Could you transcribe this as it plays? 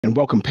And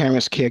welcome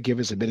parents,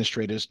 caregivers,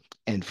 administrators,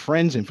 and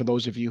friends. And for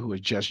those of you who have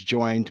just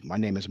joined, my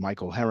name is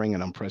Michael Herring,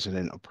 and I'm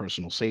president of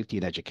Personal Safety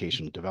and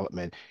Educational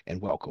Development.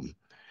 And welcome.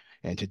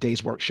 And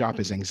today's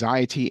workshop is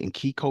Anxiety and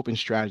Key Coping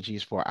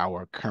Strategies for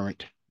Our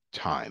Current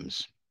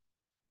Times.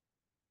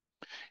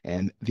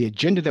 And the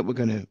agenda that we're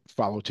going to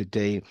follow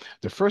today,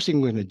 the first thing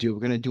we're going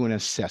to do an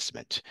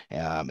assessment.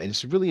 And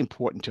it's really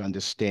important to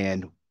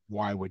understand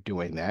why we're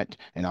doing that,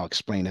 and I'll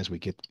explain as we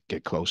get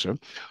closer.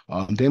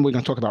 Then we're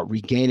going to talk about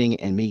regaining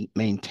and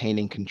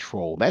maintaining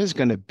control. That is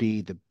going to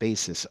be the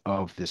basis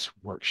of this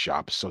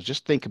workshop. So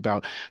just think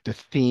about the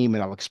theme,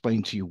 and I'll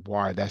explain to you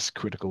why that's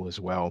critical as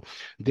well.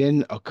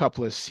 Then a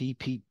couple of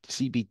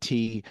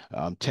CBT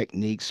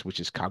techniques, which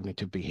is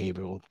cognitive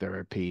behavioral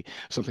therapy,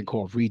 something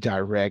called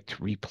redirect,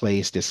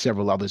 replace. There's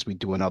several others we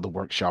do in other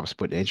workshops,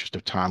 but in the interest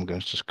of time, I'm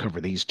going to just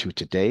cover these two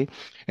today.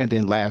 And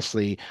then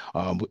lastly,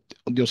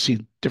 you'll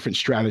see different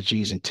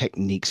strategies and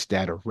techniques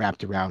that are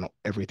wrapped around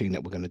everything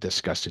that we're going to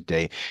discuss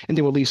today. And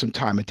then we'll leave some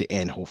time at the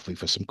end, hopefully,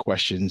 for some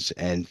questions.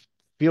 And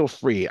feel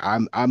free.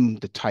 I'm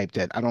the type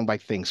that I don't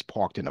like things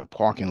parked in a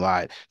parking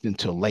lot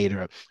until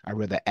later. I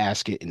rather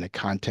ask it in the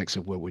context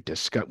of where we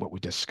discuss what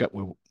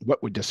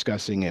we're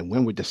discussing and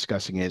when we're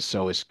discussing it.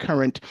 So it's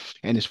current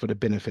and it's for the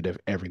benefit of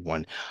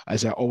everyone.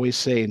 As I always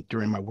say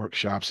during my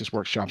workshops, this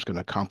workshop is going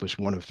to accomplish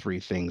one of three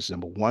things.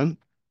 Number one,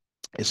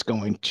 it's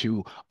going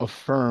to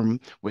affirm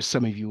what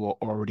some of you are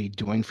already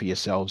doing for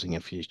yourselves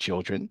and for your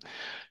children.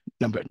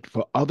 Number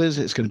for others,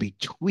 it's going to be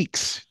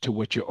tweaks to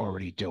what you're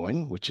already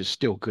doing, which is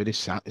still good. It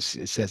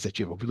says that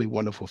you have a really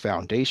wonderful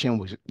foundation.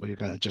 We're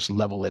going to just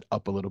level it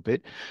up a little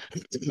bit.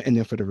 And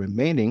then for the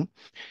remaining,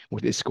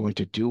 what it's going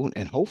to do,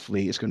 and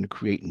hopefully it's going to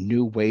create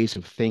new ways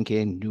of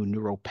thinking, new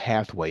neural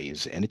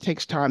pathways. And it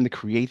takes time to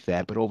create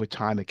that, but over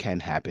time it can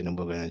happen. And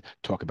we're going to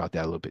talk about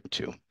that a little bit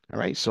too. All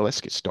right, so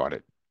let's get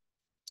started.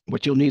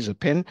 What you'll need is a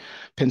pen,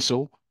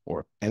 pencil,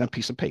 and a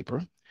piece of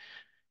paper,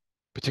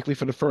 particularly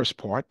for the first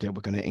part that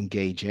we're going to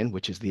engage in,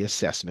 which is the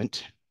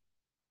assessment.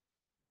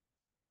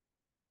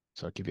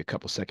 So I'll give you a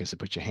couple seconds to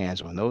put your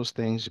hands on those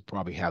things. You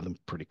probably have them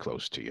pretty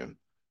close to you.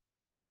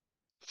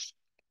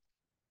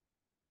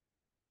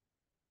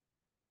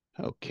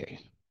 Okay.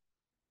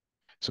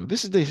 So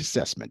this is the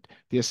assessment.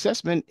 The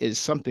assessment is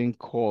something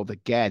called the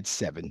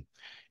GAD-7.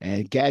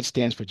 And GAD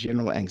stands for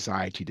General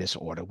Anxiety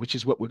Disorder, which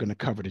is what we're going to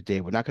cover today.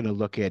 We're not going to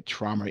look at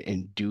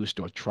trauma-induced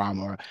or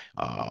trauma-induced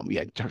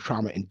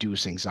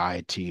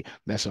anxiety.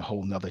 That's a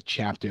whole nother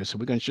chapter. So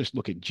we're going to just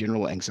look at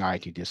general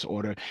anxiety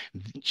disorder.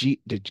 The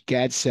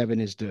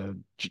GAD-7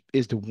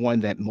 is the one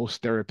that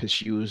most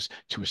therapists use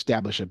to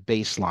establish a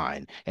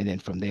baseline. And then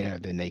from there,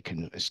 then they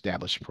can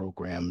establish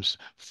programs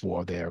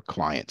for their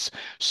clients.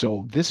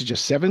 So this is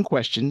just 7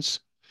 questions.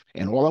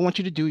 And all I want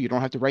you to do, you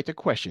don't have to write the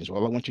questions.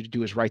 All I want you to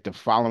do is write the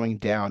following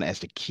down as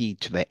the key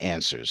to the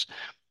answers.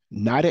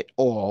 Not at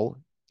all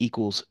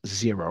equals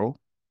 0.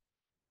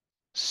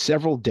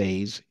 Several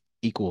days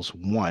equals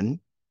 1.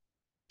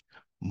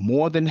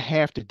 More than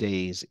half the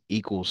days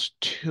equals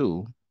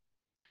 2.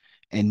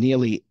 And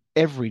nearly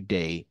every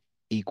day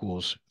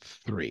equals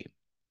 3.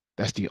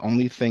 That's the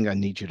only thing I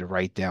need you to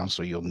write down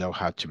so you'll know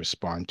how to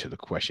respond to the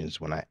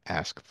questions when I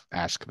ask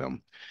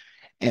them.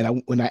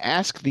 And when I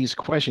ask these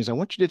questions, I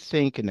want you to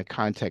think in the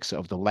context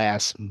of the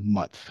last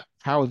month.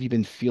 How have you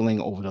been feeling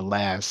over the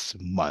last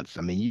month?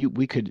 I mean,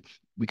 we could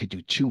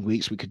do 2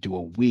 weeks, we could do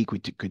a week,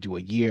 could do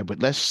a year,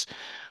 but let's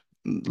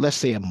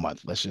say a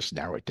month. Let's just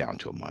narrow it down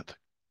to a month.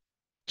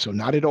 So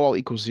not at all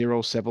equals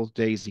 0, several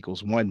days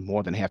equals 1,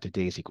 more than half the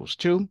days equals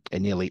 2,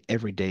 and nearly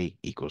every day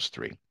equals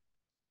 3.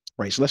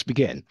 Right, so let's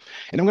begin.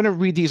 And I'm going to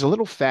read these a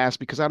little fast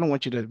because I don't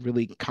want you to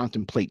really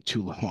contemplate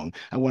too long.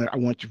 I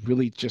want you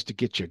really just to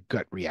get your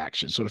gut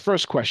reaction. So the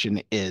first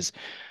question is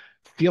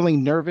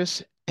feeling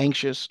nervous,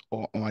 anxious,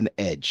 or on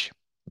edge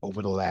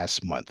over the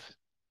last month?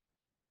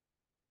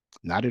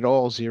 Not at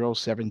all, 0,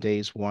 7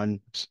 days,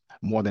 1,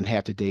 more than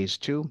half the days,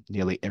 2,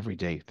 nearly every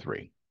day,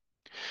 3.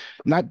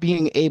 Not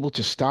being able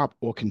to stop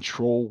or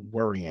control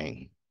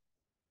worrying.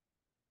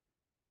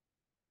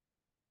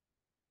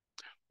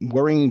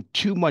 Worrying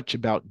too much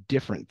about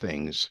different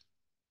things.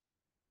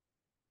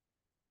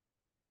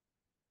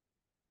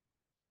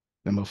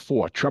 Number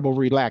 4, trouble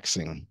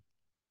relaxing.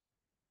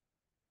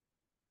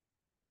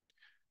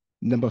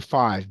 Number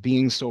 5,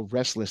 being so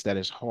restless that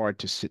it's hard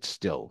to sit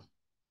still.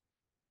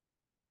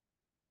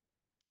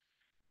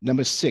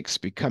 Number 6,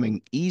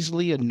 becoming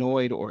easily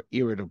annoyed or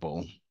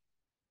irritable.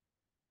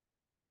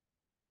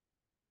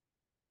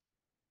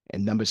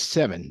 And number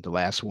 7, the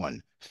last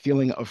one,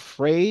 feeling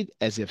afraid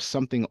as if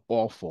something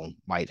awful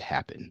might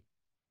happen.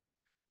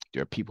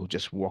 There are people who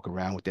just walk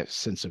around with that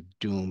sense of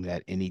doom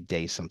that any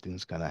day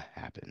something's going to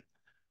happen.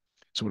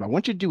 So what I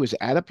want you to do is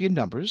add up your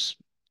numbers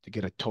to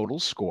get a total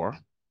score,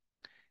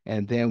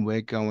 and then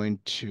we're going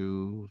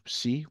to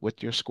see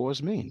what your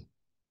scores mean.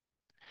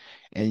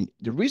 And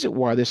the reason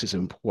why this is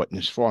important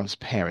as far as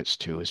parents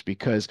too is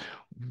because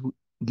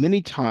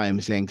many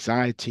times the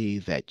anxiety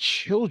that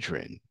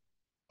children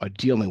are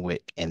dealing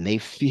with and they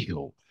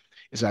feel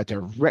is a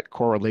direct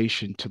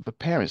correlation to the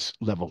parent's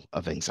level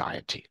of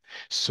anxiety.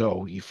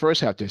 So you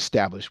first have to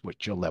establish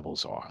what your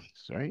levels are,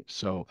 right?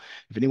 So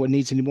if anyone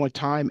needs any more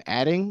time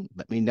adding,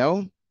 let me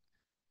know.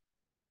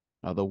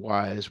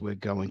 Otherwise, we're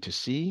going to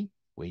see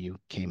where you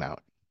came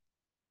out.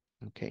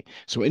 Okay,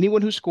 so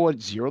anyone who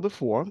scored 0 to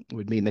 4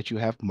 would mean that you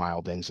have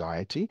mild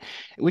anxiety,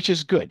 which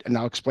is good. And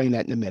I'll explain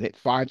that in a minute.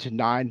 5 to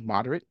 9,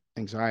 moderate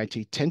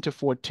anxiety, 10 to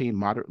 14,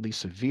 moderately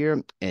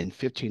severe, and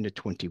 15 to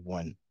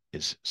 21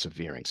 is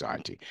severe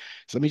anxiety.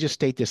 So let me just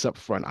state this up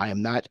front. I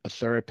am not a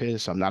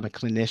therapist, I'm not a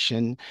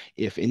clinician.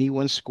 If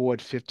anyone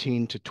scored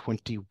 15 to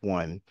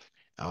 21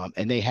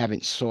 and they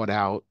haven't sought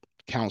out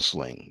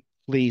counseling,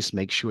 please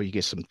make sure you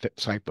get some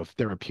type of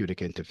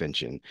therapeutic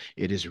intervention.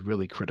 It is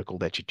really critical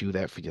that you do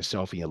that for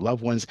yourself and your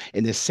loved ones.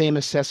 In the same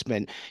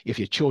assessment, if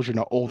your children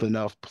are old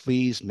enough,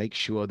 please make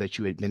sure that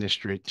you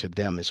administer it to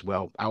them as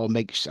well. I'll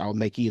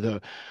make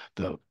either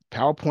the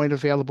PowerPoint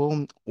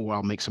available, or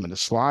I'll make some of the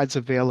slides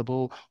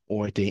available,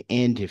 or at the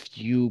end, if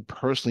you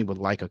personally would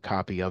like a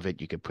copy of it,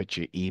 you can put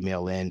your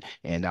email in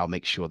and I'll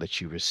make sure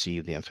that you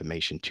receive the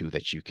information too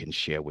that you can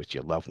share with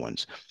your loved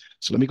ones.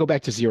 So let me go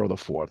back to 0 to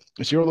 4.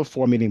 0 to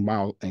 4 meaning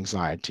mild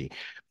anxiety.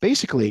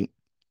 Basically,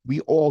 we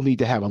all need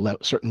to have a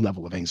certain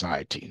level of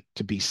anxiety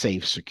to be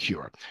safe,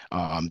 secure,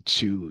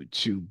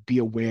 to be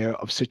aware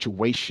of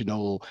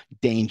situational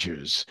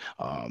dangers.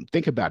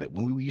 Think about it.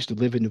 When we used to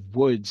live in the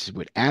woods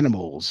with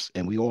animals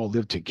and we all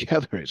lived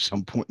together at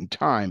some point in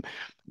time,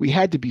 we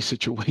had to be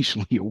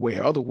situationally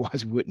aware.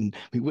 Otherwise, we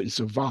wouldn't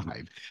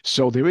survive.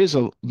 So there is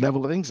a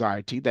level of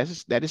anxiety that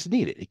is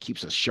needed. It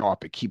keeps us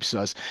sharp. It keeps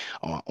us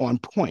on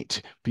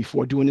point.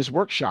 Before doing this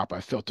workshop,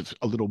 I felt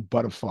a little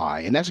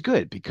butterfly, and that's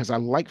good because I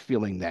like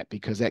feeling that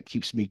because that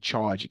keeps me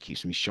charged. It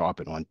keeps me sharp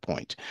and on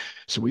point.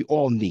 So we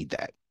all need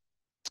that.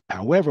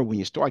 However, when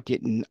you start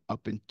getting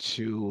up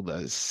into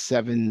the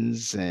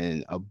sevens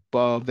and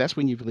above, that's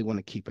when you really want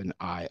to keep an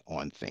eye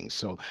on things.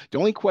 So the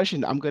only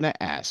question I'm going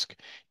to ask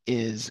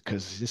is,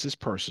 because this is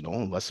personal,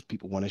 unless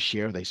people want to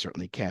share, they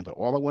certainly can. But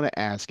all I want to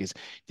ask is,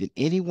 did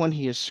anyone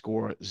here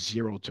score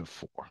 0 to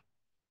 4?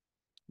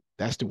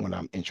 That's the one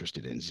I'm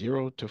interested in,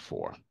 0 to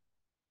 4.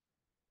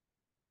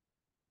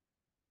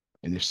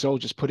 And if so,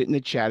 just put it in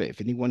the chat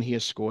if anyone here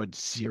scored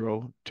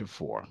 0 to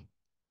 4.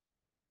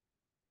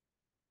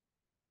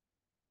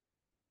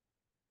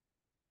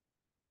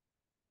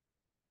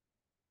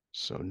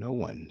 So no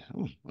one.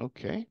 Oh,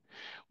 okay.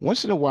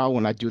 Once in a while,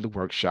 when I do the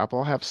workshop,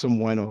 I'll have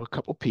someone or a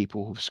couple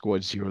people who've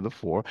scored 0 to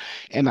 4,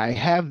 and I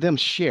have them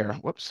share.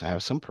 Whoops, I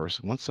have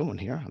someone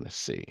here. Let's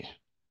see.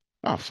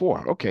 Ah,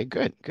 4. Okay,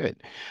 good,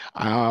 good.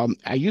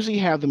 I usually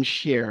have them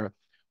share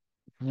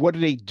what are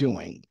they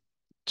doing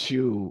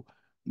to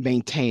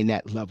maintain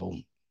that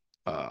level,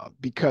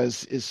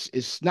 because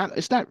it's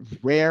not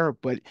rare,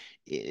 but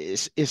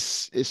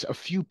it's a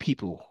few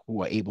people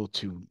who are able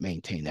to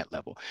maintain that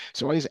level.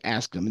 So I always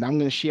ask them, and I'm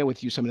going to share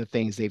with you some of the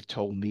things they've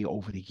told me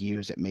over the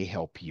years that may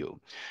help you,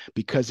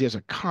 because there's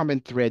a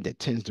common thread that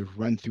tends to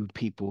run through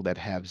people that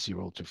have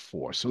 0 to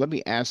 4. So let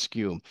me ask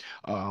you,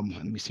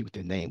 let me see what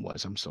the name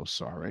was. I'm so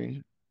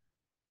sorry.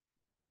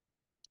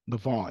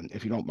 Levon,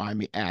 if you don't mind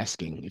me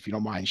asking, if you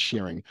don't mind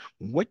sharing,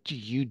 what do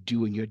you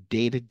do in your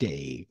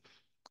day-to-day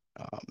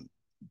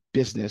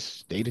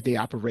business, day-to-day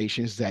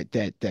operations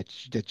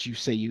that you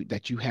say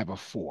you have a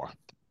 4?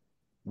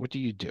 What do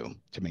you do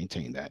to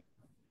maintain that?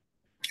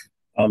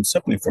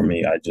 Simply for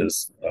me, I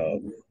just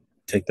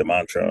take the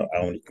mantra, I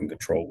only can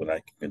control what I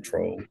can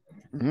control.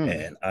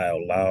 Mm, And I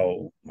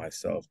allow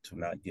myself to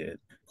not get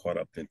caught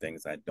up in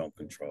things I don't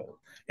control.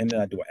 And then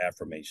I do an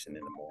affirmation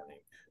in the morning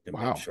to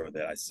make wow. sure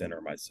that I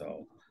center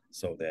myself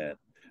so that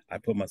I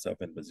put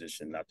myself in a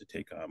position not to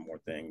take on more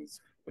things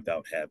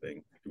without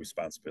having the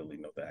responsibility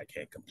to know that I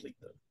can't complete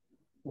them.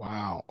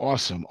 Wow,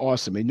 awesome,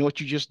 awesome. And you know what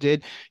you just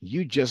did?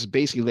 You just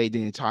basically laid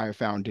the entire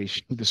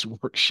foundation of this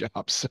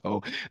workshop.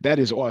 So that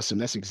is awesome.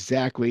 That's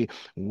exactly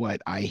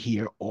what I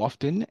hear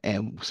often,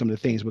 and some of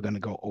the things we're going to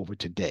go over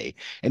today.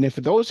 And then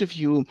for those of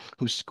you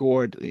who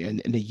scored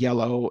in the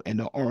yellow and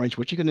the orange,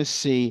 what you're going to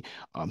see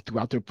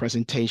throughout the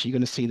presentation, you're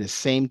going to see the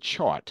same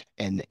chart.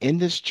 And in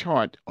this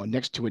chart, or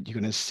next to it, you're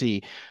going to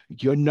see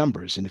your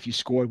numbers. And if you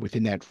scored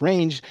within that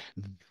range,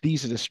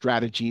 these are the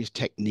strategies,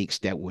 techniques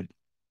that would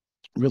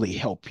really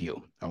help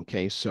you.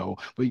 Okay, so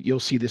but you'll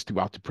see this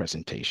throughout the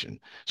presentation.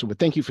 So, but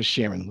thank you for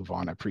sharing,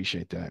 Levon. I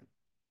appreciate that.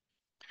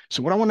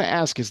 So, what I want to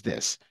ask is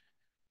this.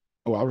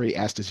 Oh, I already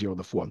asked the 0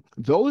 to 4.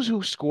 Those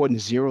who scored in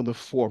 0 to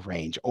 4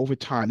 range over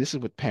time, this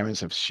is what parents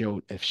have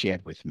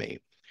shared with me.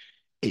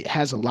 It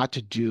has a lot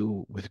to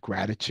do with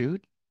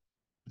gratitude,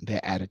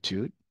 their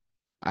attitude.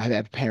 I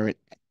had a parent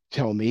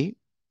tell me,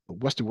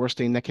 what's the worst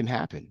thing that can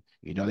happen?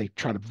 They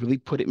try to really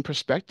put it in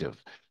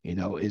perspective.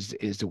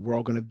 Is the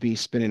world going to be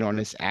spinning on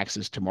its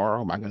axis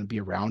tomorrow? Am I going to be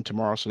around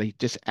tomorrow? So they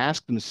just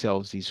ask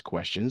themselves these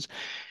questions.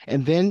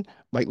 And then,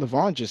 like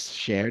Levon just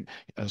shared,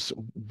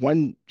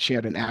 one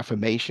shared an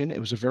affirmation. It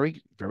was a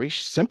very, very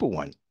simple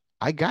one.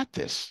 I got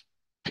this.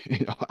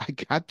 I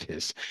got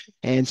this.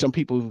 And some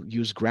people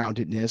use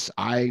groundedness.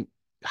 I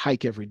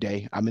hike every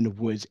day. I'm in the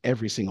woods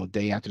every single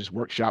day after this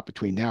workshop.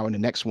 Between now and the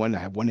next one, I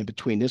have one in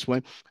between this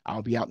one.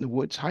 I'll be out in the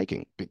woods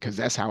hiking because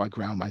that's how I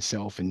ground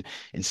myself and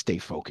stay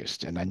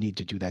focused. And I need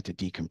to do that to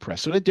decompress.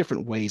 So there are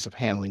different ways of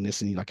handling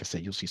this. And like I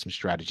said, you'll see some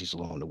strategies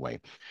along the way.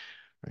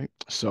 Right.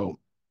 So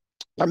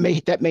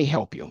that may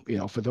help you.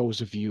 For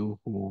those of you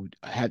who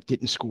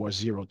didn't score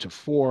 0 to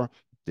 4,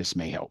 this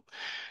may help.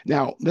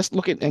 Now let's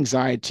look at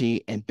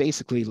anxiety and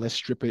basically let's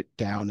strip it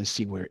down and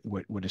see what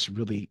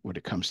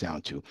it comes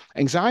down to.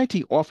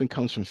 Anxiety often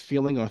comes from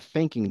feeling or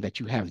thinking that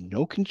you have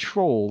no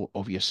control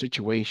over your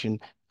situation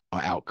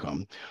or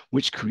outcome,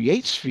 which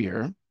creates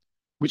fear,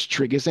 which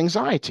triggers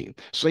anxiety.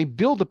 So they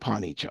build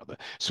upon each other.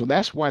 So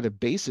that's why the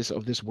basis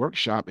of this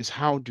workshop is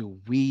how do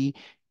we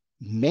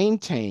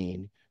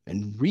maintain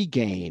and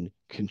regain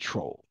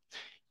control.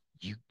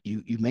 You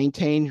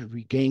maintain,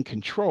 regain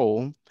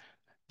control,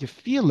 your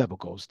fear level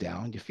goes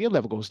down. Your fear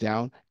level goes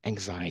down,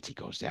 anxiety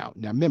goes down.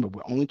 Now, remember,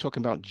 we're only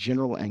talking about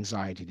general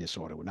anxiety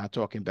disorder. We're not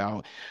talking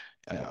about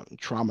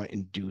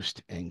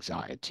trauma-induced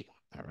anxiety.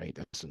 All right,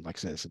 that's like I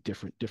said, it's a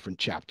different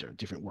chapter,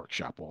 different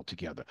workshop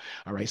altogether.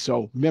 All right,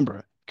 so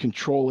remember,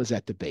 control is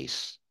at the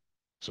base.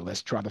 So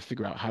let's try to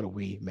figure out how do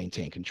we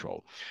maintain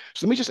control.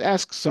 So let me just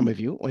ask some of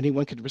you, or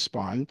anyone could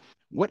respond.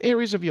 What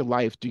areas of your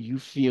life do you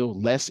feel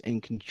less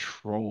in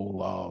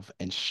control of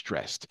and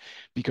stressed?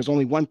 Because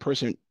only one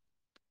person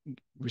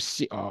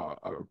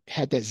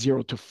had that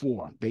 0 to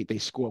 4. They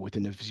score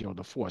within the 0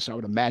 to 4. So I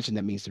would imagine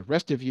that means the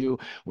rest of you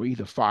were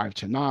either 5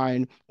 to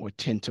 9 or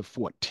 10 to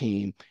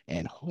 14.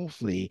 And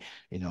hopefully,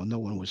 no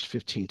one was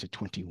 15 to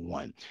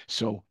 21.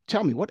 So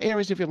tell me, what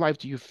areas of your life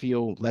do you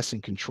feel less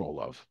in control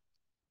of?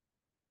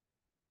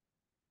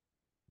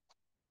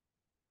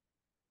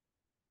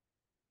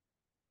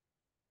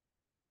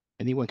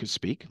 Anyone could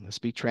speak. Let's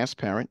be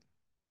transparent.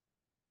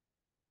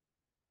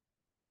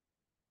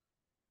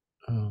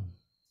 Um,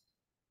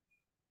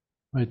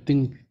 I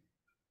think,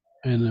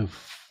 and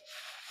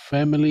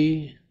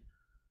family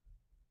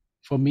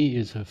for me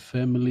is a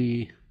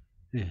family.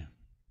 Yeah,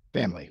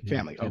 Family, yeah,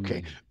 family.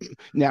 Okay. family.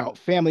 Now,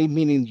 family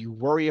meaning you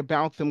worry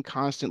about them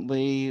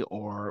constantly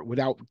or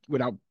without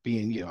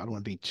being, I don't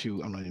want to be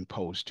too, I'm not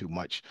impose too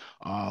much.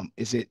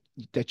 Is it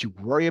that you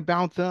worry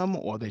about them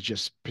or there's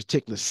just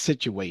particular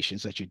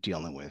situations that you're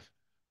dealing with?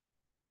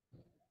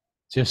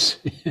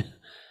 Just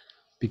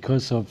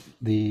because of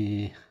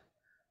the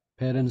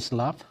parents'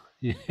 love.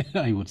 Yeah,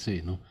 I would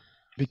say no.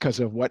 Because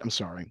of what? I'm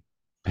sorry.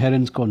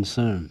 Parents'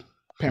 concern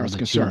for Parents the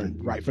concerned,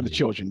 children. right? For the Yeah,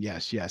 children,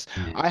 yes, yes.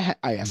 yeah,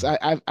 Yes,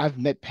 mm. I've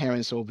met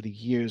parents over the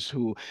years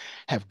who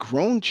have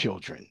grown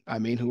children. I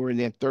mean, who are in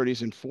their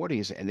 30s and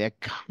 40s, and they're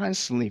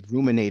constantly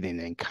ruminating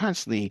and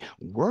constantly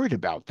worried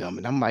about them.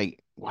 And I'm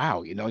like,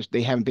 wow,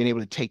 they haven't been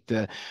able to take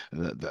their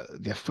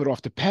foot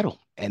off the pedal,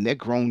 and they're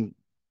grown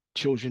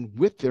children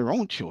with their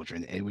own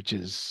children, which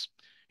is.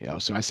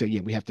 So I say,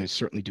 yeah, we have to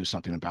certainly do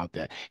something about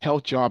that.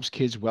 Health, jobs,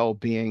 kids,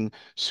 well-being,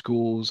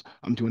 schools.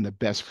 I'm doing the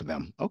best for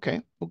them.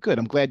 Okay, well, good.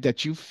 I'm glad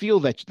that you feel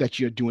that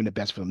you're doing the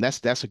best for them.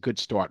 That's a good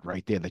start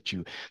right there. That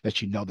you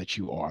know that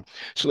you are.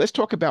 So let's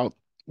talk about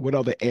what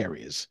other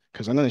areas,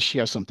 because I'm going to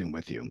share something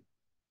with you.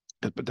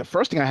 But the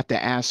first thing I have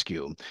to ask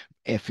you,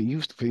 if you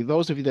for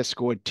those of you that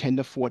scored 10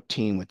 to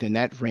 14 within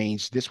that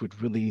range, this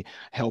would really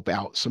help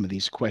out some of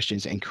these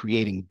questions and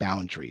creating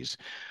boundaries.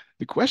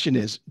 The question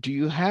is, do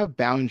you have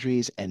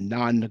boundaries and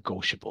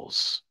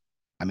non-negotiables?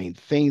 I mean,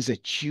 things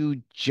that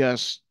you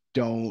just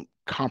don't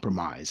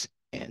compromise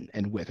in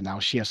and with. And I'll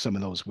share some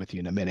of those with you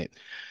in a minute.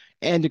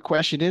 And the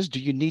question is, do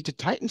you need to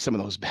tighten some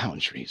of those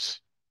boundaries?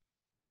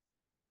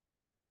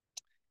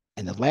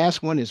 And the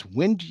last one is,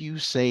 when do you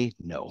say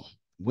no?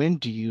 When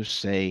do you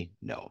say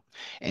no?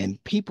 And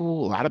a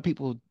lot of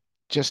people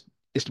just,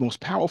 it's the most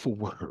powerful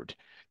word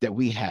that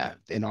we have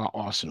in our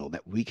arsenal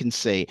that we can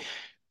say.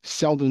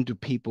 Seldom do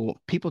people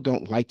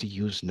don't like to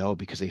use no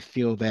because they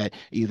feel that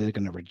either they're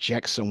going to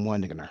reject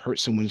someone, they're going to hurt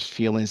someone's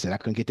feelings, they're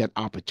not going to get that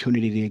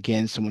opportunity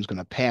again, someone's going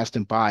to pass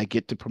them by,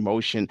 get the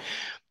promotion.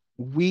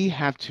 We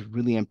have to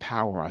really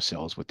empower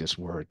ourselves with this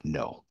word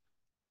no.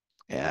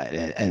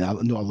 And I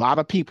know a lot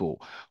of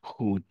people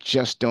who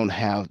just don't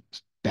have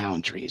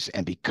boundaries.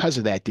 And because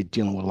of that, they're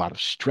dealing with a lot of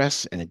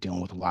stress and they're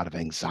dealing with a lot of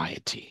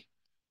anxiety.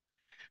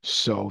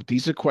 So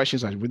these are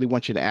questions I really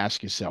want you to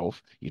ask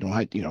yourself. You don't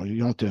have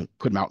to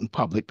put them out in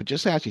public, but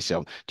just ask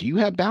yourself, do you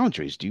have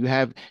boundaries? Do you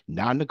have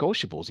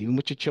non-negotiables, even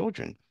with your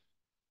children?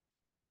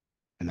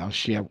 And I'll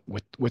share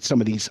what some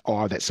of these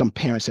are that some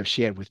parents have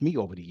shared with me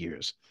over the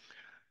years.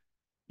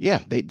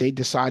 Yeah, they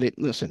decided,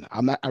 listen,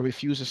 I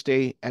refuse to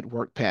stay at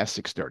work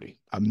past 6:30.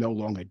 I'm no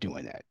longer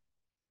doing that.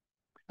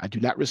 I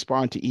do not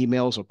respond to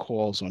emails or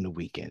calls on the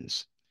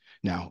weekends.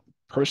 Now,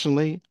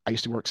 personally, I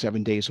used to work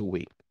 7 days a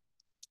week.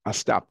 I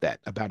stopped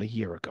that about a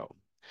year ago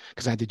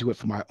because I had to do it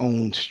for my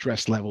own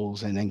stress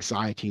levels and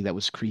anxiety that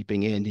was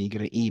creeping in. And you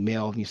get an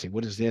email and you say,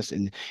 what is this?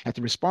 And I have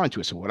to respond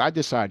to it. So what I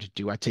decided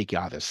to do, I take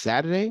either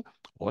Saturday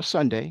or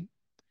Sunday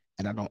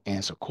and I don't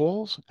answer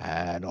calls,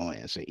 I don't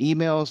answer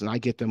emails, and I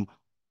get them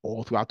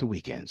all throughout the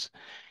weekends.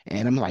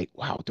 And I'm like,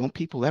 wow, don't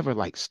people ever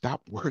like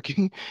stop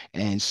working?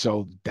 And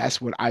so that's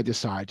what I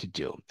decided to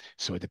do.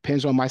 So it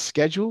depends on my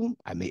schedule.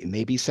 It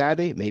may be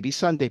Saturday, it may be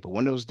Sunday, but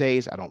one of those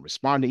days I don't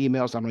respond to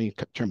emails. I don't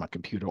even turn my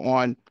computer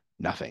on,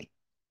 nothing.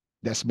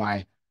 That's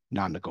my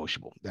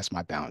non-negotiable. That's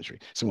my boundary.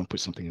 Someone put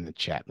something in the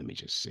chat. Let me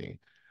just see.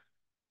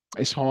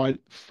 It's hard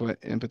for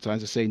empathizers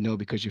to say no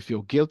because you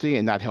feel guilty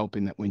and not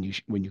helping that when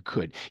you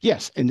could.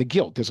 Yes, and the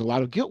guilt. There's a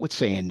lot of guilt with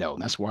saying no.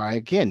 That's why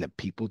again that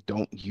people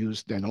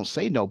they don't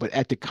say no, but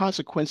at the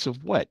consequence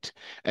of what?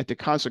 At the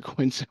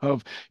consequence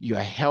of your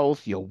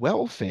health, your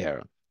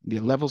welfare,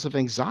 your levels of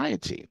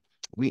anxiety.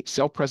 We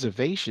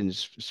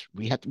self-preservations,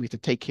 we have to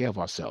take care of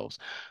ourselves.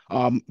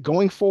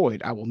 Going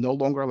forward, I will no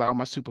longer allow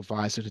my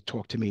supervisor to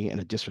talk to me in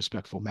a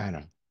disrespectful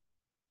manner.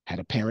 Had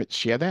a parent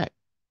share that.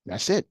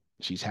 That's it.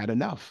 She's had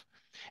enough.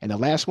 And the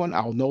last one,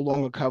 I'll no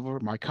longer cover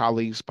my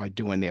colleagues by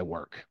doing their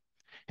work.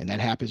 And that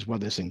happens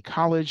whether it's in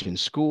college, in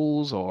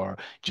schools, or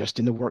just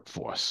in the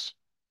workforce.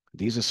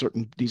 These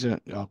are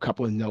a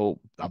couple of no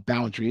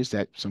boundaries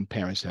that some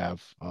parents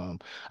have.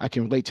 I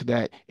can relate to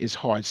that. It's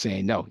hard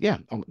saying no. Yeah,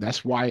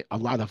 that's why a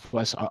lot of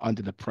us are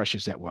under the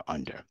pressures that we're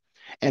under.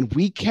 And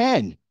we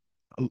can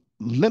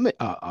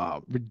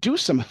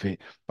reduce some of it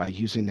by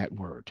using that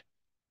word.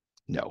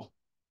 No.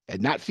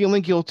 And not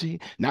feeling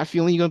guilty, not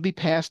feeling you're going to be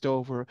passed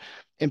over.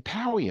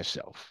 Empower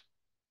yourself.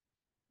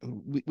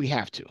 We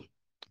have to.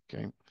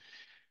 Okay.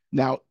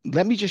 Now,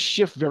 let me just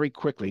shift very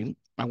quickly.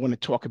 I want to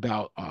talk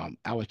about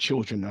our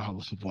children and our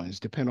loved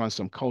ones. Depending on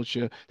some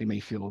culture, they may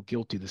feel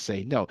guilty to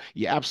say no.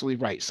 You're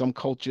absolutely right. Some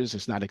cultures,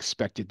 it's not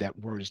expected. That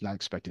word is not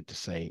expected to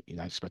say. You're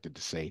not expected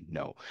to say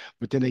no.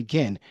 But then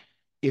again,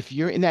 if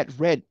you're in that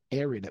red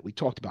area that we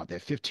talked about,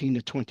 that 15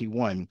 to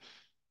 21,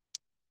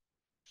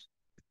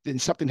 then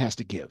something has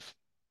to give.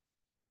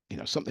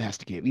 Something has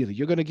to give. Either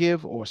you're going to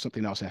give or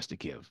something else has to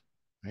give.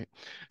 Right.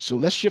 So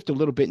let's shift a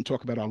little bit and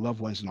talk about our loved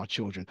ones and our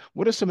children.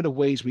 What are some of the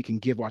ways we can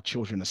give our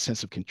children a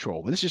sense of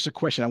control? And this is just a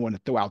question I want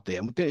to throw out there.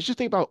 Just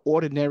think about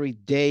ordinary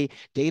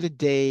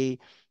day-to-day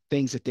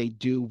things that they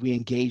do. We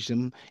engage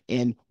them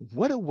in.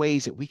 What are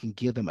ways that we can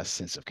give them a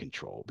sense of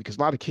control? Because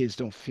a lot of kids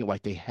don't feel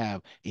like they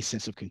have a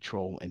sense of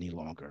control any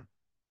longer.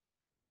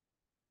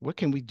 What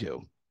can we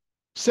do?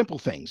 Simple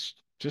things.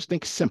 Just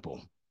think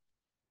simple.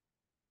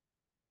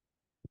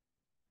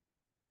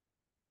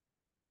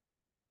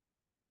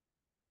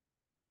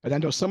 And I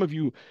know some of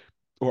you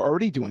are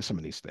already doing some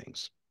of these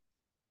things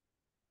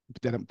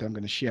that I'm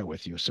going to share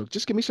with you. So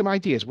just give me some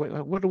ideas.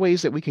 What are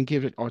ways that we can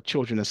give our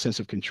children a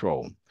sense of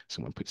control?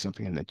 Someone put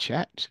something in the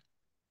chat.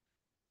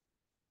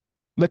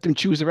 Let them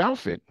choose their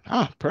outfit.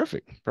 Ah,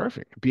 perfect,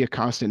 perfect. Be a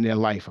constant in their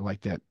life. I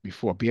like that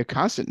before. Be a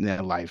constant in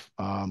their life.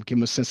 Give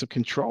them a sense of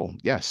control.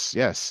 Yes,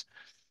 yes.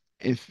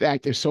 In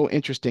fact, it's so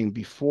interesting.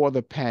 Before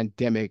the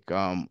pandemic,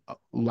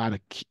 lot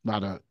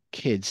of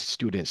kids,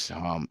 students,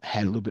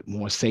 had a little bit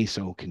more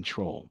say-so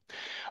control.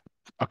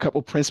 A couple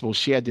principals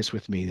shared this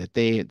with me that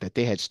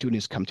they had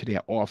students come to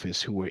their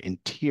office who were in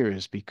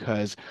tears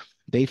because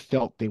they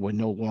felt they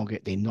no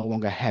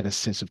longer had a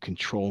sense of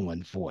control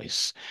and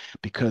voice.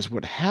 Because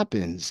what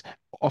happens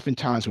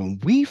oftentimes when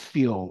we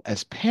feel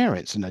as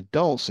parents and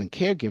adults and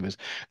caregivers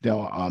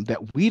that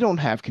we don't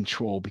have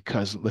control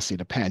because let's say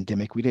the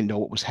pandemic, we didn't know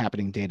what was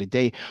happening day to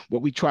day.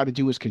 What we try to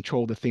do is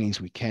control the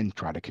things we can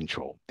try to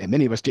control. And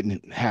many of us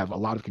didn't have a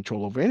lot of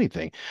control over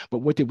anything. But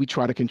what did we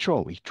try to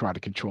control? We tried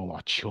to control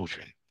our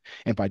children.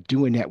 And by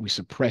doing that, we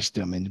suppressed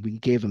them and we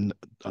gave them,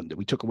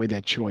 we took away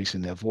their choice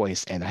and their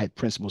voice. And I had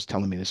principals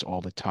telling me this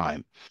all the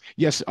time.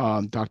 Yes,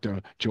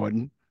 Dr.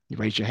 Jordan, you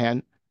raise your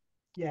hand.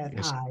 Yes,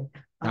 Yes. hi.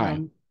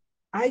 Hi.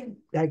 I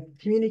like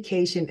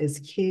communication is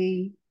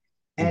key.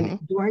 And Hmm.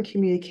 during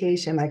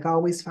communication, like I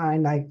always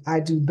find like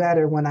I do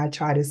better when I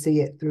try to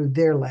see it through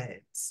their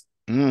lens.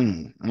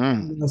 Mm,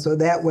 mm. So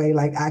that way,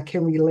 like I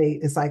can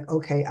relate. It's like,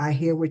 okay, I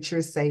hear what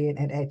you're saying,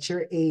 and at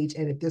your age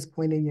and at this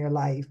point in your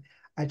life,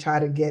 I try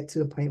to get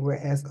to a point where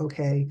as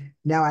okay,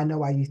 now I know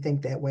why you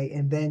think that way,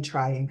 and then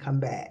try and come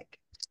back.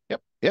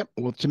 Yep, yep.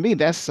 Well, to me,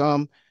 that's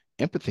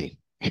empathy.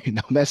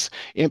 That's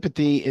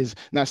empathy is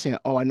not saying,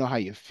 oh, I know how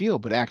you feel,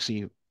 but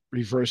actually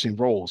reversing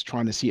roles,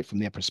 trying to see it from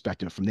their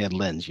perspective, from their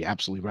lens. You're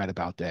absolutely right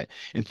about that.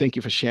 And thank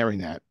you for sharing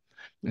that.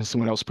 And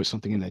someone else put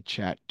something in the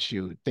chat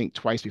to think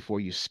twice before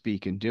you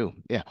speak and do.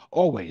 Yeah,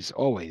 always,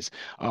 always.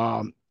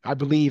 I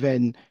believe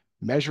in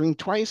measuring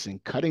twice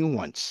and cutting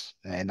once.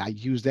 And I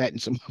use that in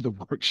some of the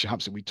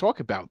workshops that we talk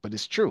about, but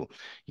it's true.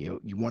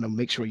 You want to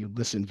make sure you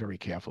listen very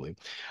carefully.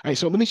 All right,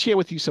 so let me share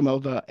with you some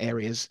other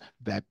areas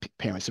that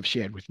parents have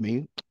shared with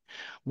me.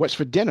 What's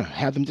for dinner?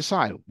 Have them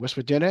decide what's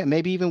for dinner and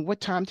maybe even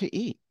what time to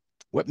eat.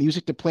 What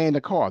music to play in the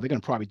car? They're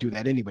going to probably do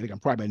that anyway. They're going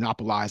to probably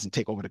monopolize and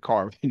take over the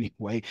car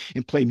anyway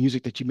and play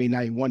music that you may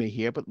not even want to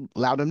hear, but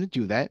allow them to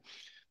do that.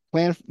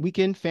 Plan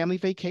weekend family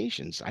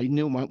vacations. I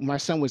knew my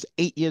son was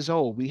 8 years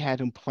old. We had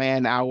him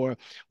plan our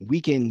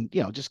weekend,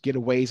 just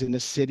getaways in the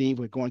city.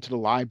 We're going to the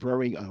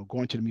library,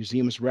 going to the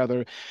museums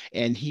rather,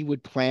 and he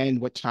would plan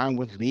what time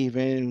we're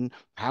leaving,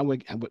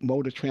 what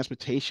mode of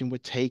transportation we're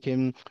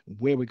taking,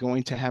 where we're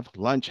going to have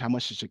lunch, how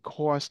much does it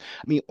cost.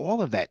 I mean,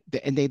 all of that,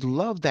 and they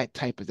love that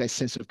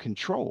sense of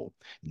control.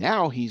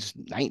 Now he's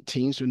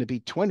 19, soon to be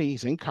 20.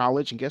 He's in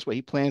college, and guess what?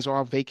 He plans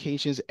our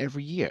vacations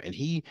every year, and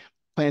he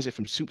plans it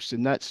from soups to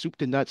nuts, soup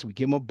to nuts. We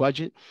give him a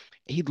budget.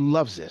 He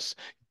loves this.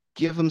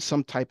 Give them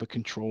some type of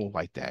control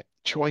like that.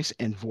 Choice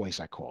and voice,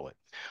 I call it.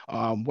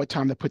 What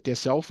time to put their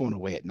cell phone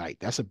away at night?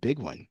 That's a big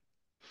one.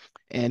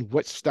 And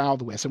what style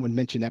to wear. Someone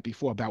mentioned that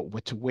before about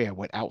what to wear,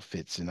 what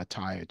outfits and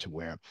attire to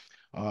wear.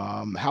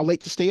 How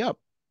late to stay up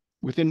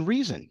within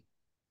reason.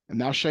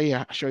 And I'll show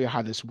you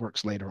how this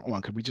works later on,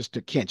 because we just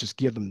can't just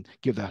give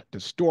the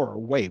store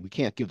away. We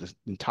can't give the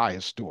entire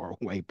store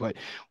away, but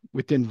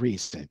within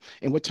reason.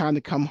 And what time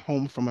to come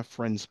home from a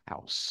friend's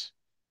house.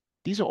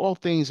 These are all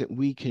things that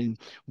we can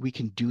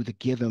do to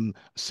give them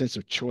a sense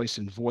of choice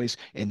and voice.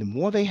 And the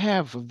more they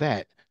have of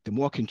that, the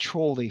more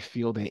control they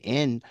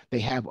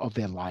have of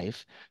their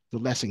life, the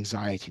less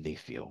anxiety they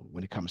feel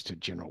when it comes to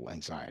general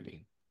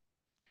anxiety.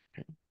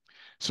 Okay.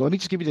 So let me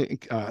just give you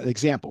an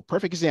example,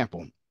 perfect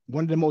example.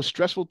 One of the most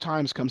stressful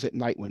times comes at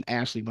night when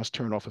Ashley must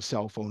turn off her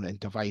cell phone and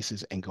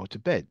devices and go to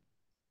bed.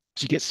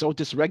 She gets so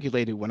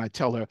dysregulated when I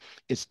tell her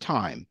it's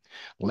time.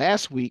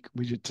 Last week,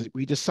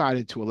 we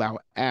decided to allow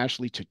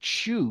Ashley to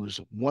choose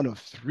one of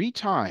 3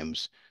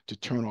 times to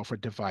turn off her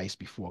device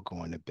before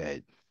going to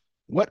bed.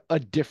 What a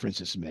difference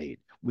it's made.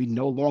 We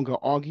no longer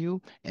argue,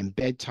 and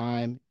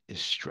bedtime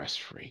is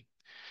stress-free.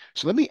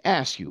 So let me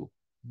ask you,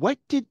 what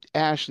did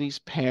Ashley's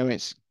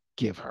parents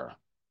give her?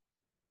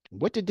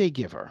 What did they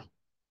give her?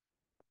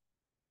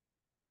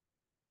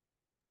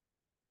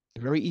 A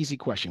very easy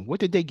question. What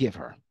did they give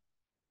her?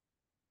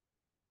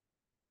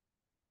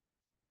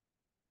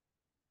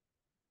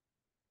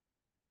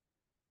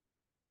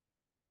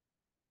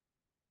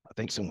 I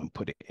think someone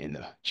put it in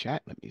the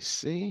chat. Let me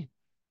see.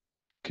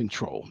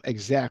 Control.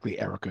 Exactly,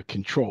 Erica.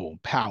 Control,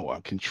 power,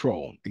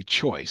 control, the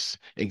choice.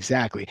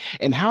 Exactly.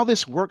 And how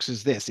this works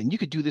is this, and you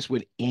could do this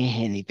with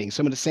anything.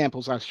 Some of the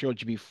samples I showed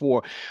you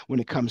before when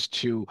it comes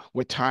to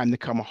what time to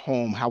come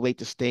home, how late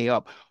to stay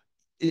up.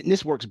 And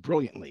this works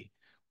brilliantly.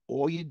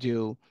 All you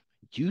do,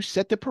 you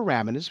set the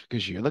parameters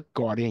because you're the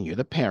guardian, you're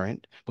the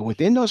parent, but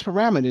within those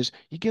parameters,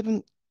 you give them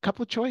a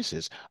couple of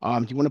choices.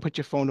 Do you want to put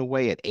your phone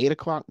away at 8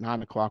 o'clock,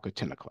 9 o'clock, or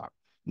 10 o'clock?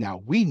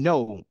 Now, we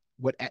know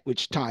at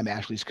which time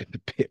Ashley's going to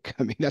pick.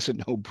 I mean, that's a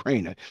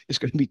no-brainer. It's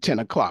going to be 10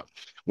 o'clock.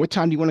 What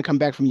time do you want to come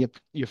back from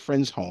your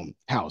friend's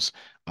house?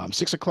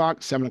 6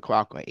 o'clock, 7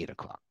 o'clock, or 8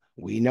 o'clock?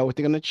 We know what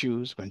they're going to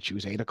choose. They're going to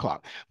choose 8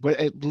 o'clock. But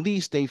at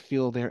least they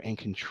feel they're in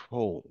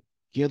control.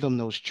 Give them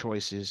those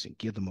choices and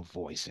give them a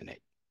voice in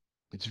it.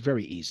 It's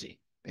very easy,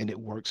 and it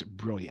works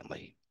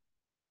brilliantly.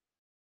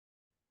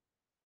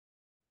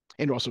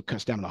 And it also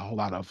cuts down on a whole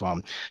lot of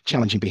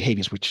challenging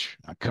behaviors, which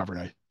I covered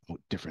in a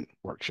different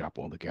workshop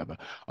altogether.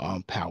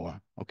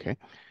 Power. Okay,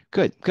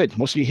 good, good.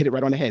 Most of you hit it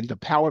right on the head. The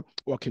power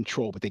or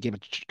control, but they gave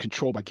it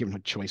control by giving her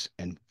choice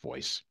and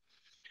voice.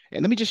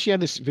 And let me just share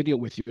this video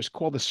with you. It's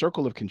called The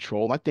Circle of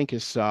Control. I think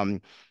it's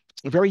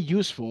very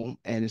useful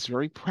and it's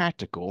very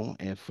practical.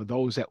 And for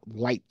those that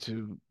like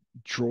to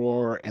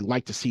draw and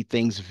like to see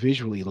things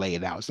visually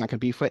laid out, it's not going to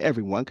be for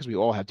everyone because we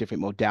all have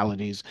different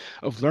modalities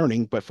of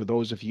learning. But for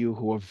those of you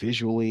who are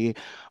visually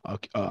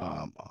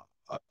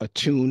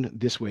attuned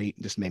this way,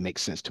 this may make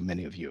sense to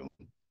many of you.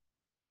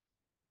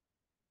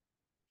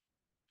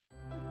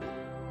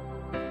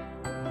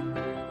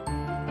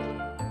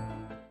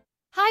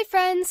 Hi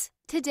friends!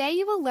 Today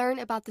you will learn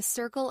about the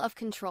Circle of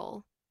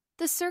Control.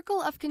 The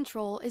Circle of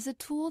Control is a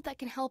tool that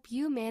can help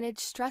you manage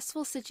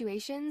stressful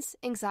situations,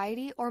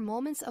 anxiety, or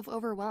moments of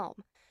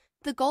overwhelm.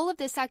 The goal of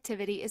this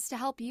activity is to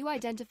help you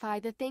identify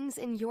the things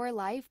in your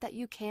life that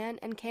you can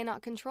and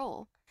cannot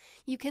control.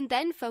 You can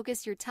then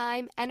focus your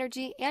time,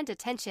 energy, and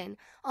attention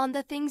on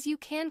the things you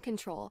can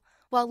control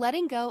while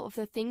letting go of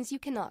the things you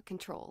cannot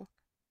control.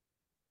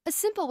 A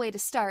simple way to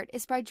start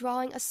is by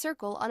drawing a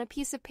circle on a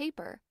piece of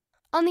paper.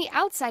 On the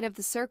outside of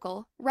the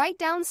circle, write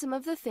down some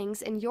of the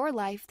things in your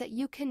life that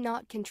you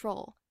cannot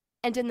control.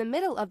 And in the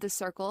middle of the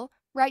circle,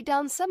 write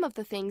down some of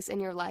the things in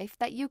your life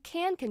that you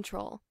can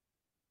control.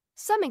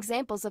 Some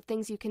examples of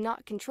things you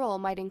cannot control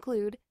might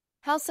include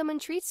how someone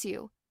treats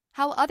you,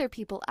 how other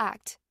people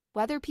act,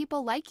 whether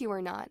people like you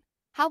or not,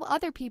 how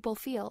other people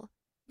feel,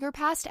 your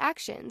past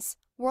actions,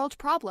 world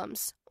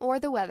problems, or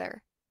the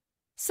weather.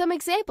 Some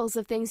examples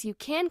of things you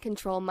can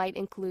control might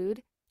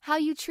include how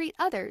you treat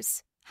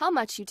others, how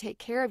much you take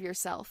care of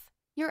yourself,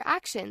 your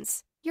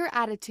actions, your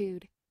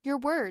attitude, your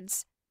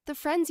words, the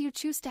friends you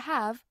choose to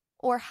have,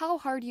 or how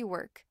hard you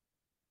work.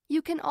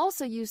 You can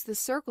also use the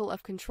circle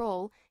of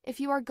control if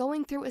you are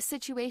going through a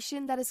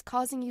situation that is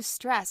causing you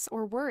stress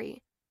or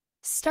worry.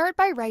 Start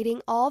by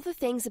writing all the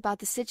things about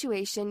the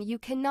situation you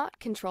cannot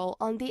control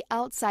on the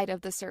outside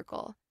of the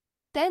circle.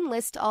 Then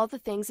list all the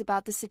things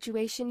about the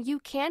situation you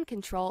can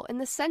control in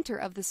the center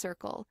of the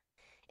circle.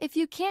 If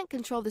you can't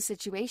control the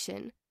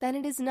situation, then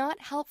it is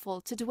not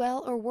helpful to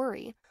dwell or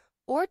worry,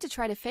 or to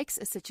try to fix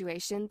a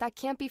situation that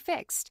can't be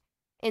fixed.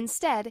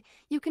 Instead,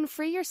 you can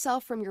free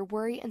yourself from your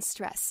worry and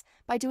stress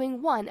by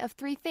doing one of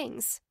three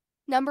things.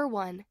 Number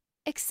 1,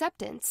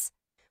 acceptance.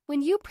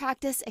 When you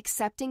practice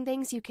accepting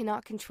things you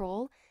cannot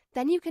control,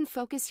 then you can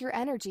focus your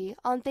energy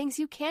on things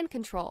you can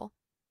control.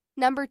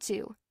 Number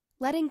 2,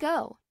 letting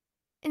go.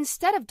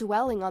 Instead of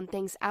dwelling on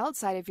things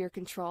outside of your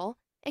control,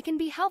 it can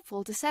be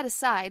helpful to set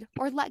aside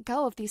or let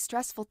go of these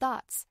stressful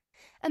thoughts.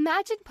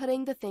 Imagine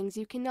putting the things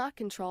you cannot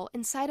control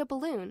inside a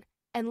balloon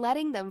and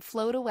letting them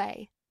float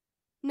away.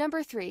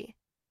 Number 3,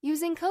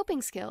 using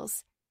coping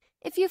skills.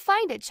 If you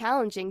find it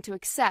challenging to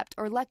accept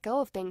or let go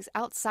of things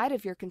outside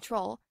of your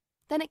control,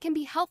 then it can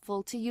be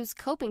helpful to use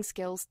coping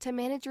skills to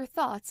manage your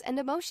thoughts and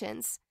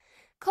emotions.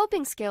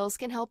 Coping skills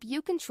can help you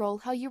control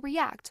how you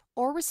react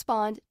or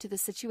respond to the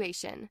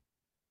situation.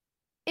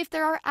 If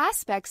there are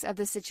aspects of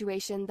the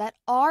situation that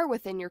are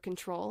within your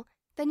control,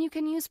 then you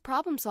can use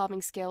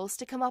problem-solving skills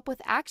to come up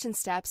with action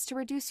steps to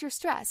reduce your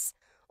stress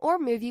or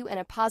move you in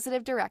a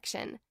positive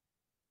direction.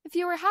 If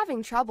you are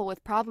having trouble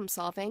with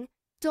problem-solving,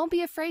 don't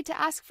be afraid to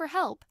ask for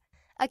help.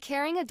 A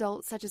caring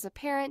adult such as a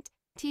parent,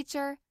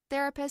 teacher,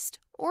 therapist,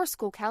 or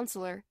school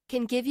counselor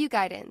can give you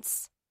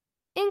guidance.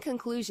 In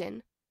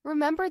conclusion,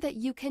 remember that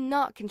you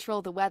cannot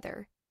control the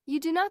weather. You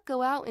do not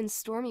go out in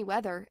stormy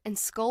weather and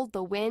scold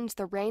the wind,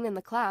 the rain, and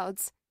the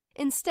clouds.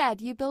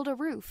 Instead, you build a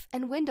roof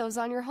and windows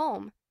on your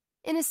home.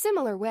 In a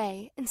similar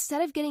way,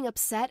 instead of getting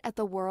upset at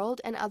the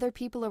world and other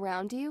people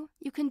around you,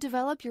 you can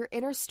develop your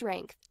inner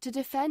strength to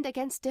defend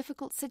against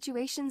difficult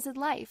situations in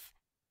life.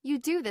 You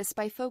do this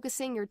by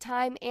focusing your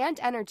time and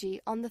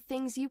energy on the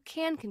things you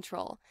can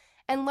control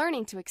and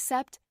learning to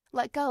accept,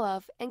 let go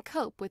of, and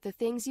cope with the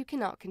things you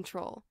cannot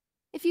control.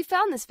 If you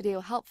found this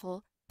video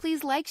helpful,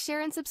 please like,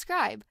 share, and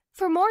subscribe.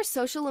 For more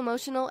social,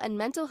 emotional, and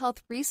mental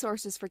health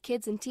resources for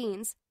kids and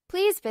teens,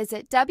 please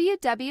visit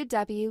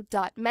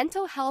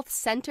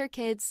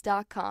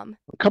www.mentalhealthcenterkids.com.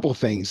 A couple of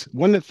things.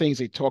 One of the things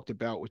they talked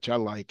about, which I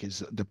like,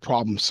 is the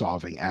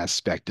problem-solving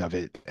aspect of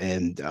it.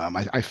 And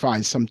I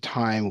find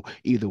sometimes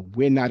either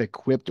we're not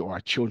equipped or our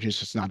children's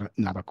just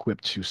not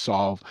equipped to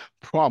solve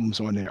problems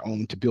on their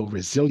own, to build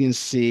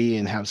resiliency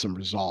and have some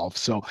resolve.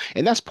 So,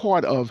 and that's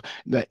part of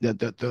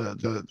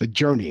the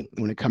journey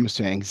when it comes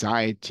to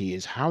anxiety,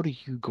 is how do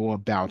you go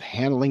about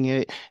handling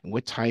it, and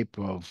what type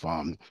of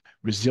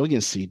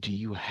resiliency do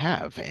you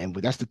have? And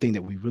that's the thing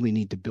that we really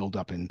need to build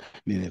up in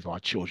many of our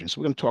children. So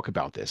we're going to talk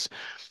about this.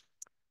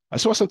 I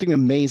saw something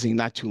amazing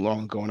not too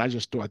long ago, and I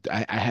just thought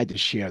I had to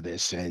share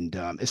this. And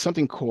it's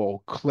something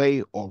called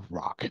clay or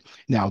rock.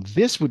 Now,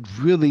 this would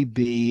really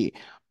be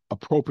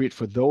appropriate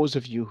for those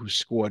of you who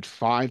scored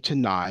 5 to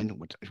 9,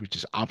 which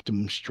is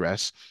optimum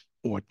stress,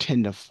 or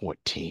 10 to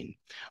 14.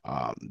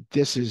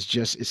 This is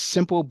just, it's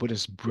simple, but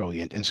it's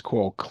brilliant. It's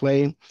called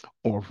clay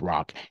or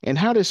rock. And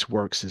how this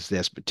works is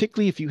this,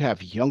 particularly if you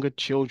have younger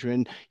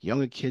children,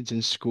 younger kids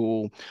in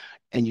school,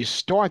 and you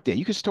start there.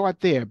 You can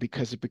start there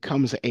because it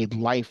becomes a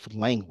life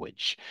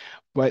language.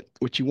 But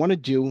what you want to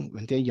do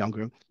when they're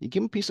younger, you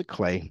give them a piece of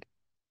clay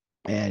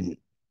and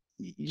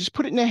you just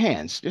put it in their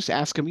hands. Just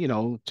ask them,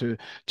 to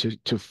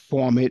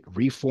form it,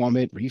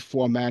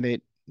 reformat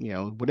it,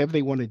 whatever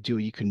they want to do.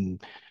 You can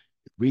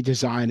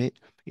redesign it.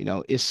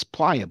 It's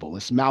pliable,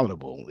 it's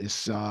malleable.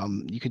 It's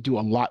you could do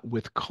a lot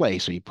with clay.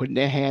 So you put it in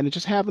their hand and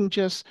just have them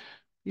just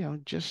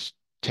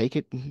take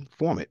it and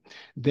form it.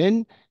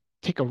 Then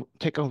take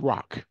a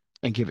rock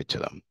and give it to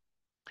them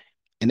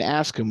and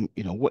ask them,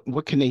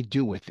 what can they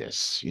do with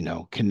this?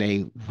 Can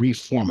they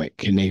reform it?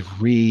 Can they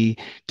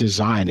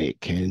redesign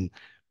it?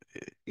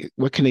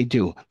 What can they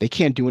do? They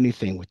can't do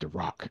anything with the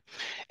rock.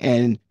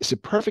 And it's a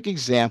perfect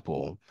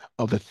example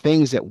of the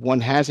things that one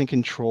has in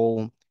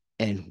control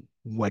and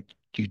what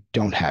you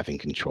don't have in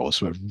control.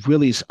 So it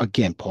really is,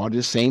 again, part of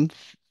the same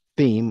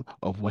theme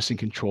of what's in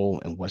control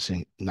and what's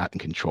not in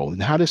control.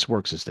 And how this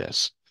works is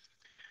this.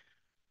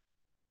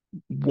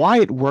 Why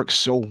it works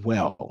so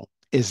well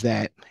is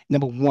that,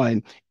 number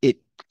one, it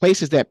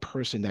places that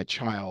person, that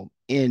child,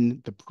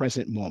 in the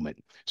present moment.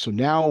 So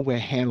now we're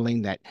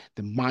handling the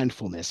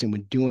mindfulness, and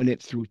we're doing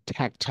it through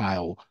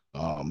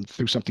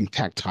through something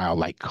tactile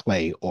like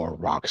clay or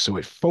rock. So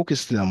it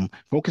focuses them.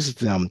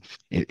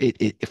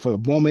 It for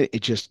a moment,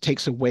 it just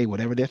takes away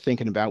whatever they're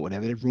thinking about,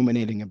 whatever they're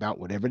ruminating about,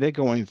 whatever they're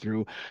going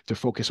through, to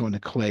focus on the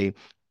clay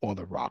or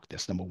the rock.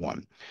 That's number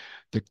one.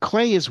 The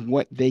clay is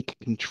what they can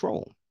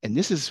control. And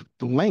this is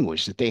the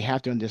language that they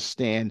have to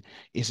understand.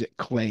 Is it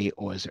clay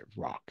or is it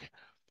rock?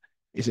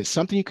 Is it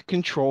something you can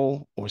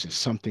control, or is it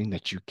something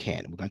that you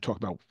can't? We're going to talk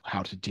about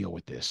how to deal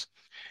with this.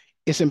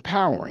 It's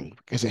empowering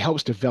because it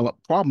helps develop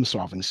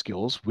problem-solving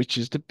skills, which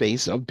is the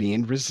base of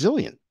being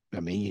resilient. I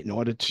mean, in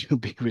order to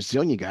be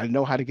resilient, you got to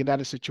know how to get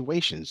out of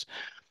situations.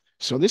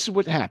 So this is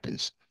what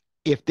happens.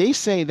 If they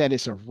say that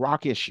it's a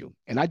rock issue,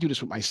 and I do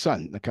this with my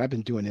son, like I've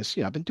been doing this,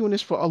 I've been doing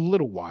this for a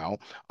little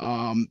while.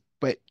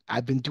 but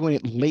I've been doing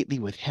it lately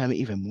with him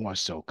even more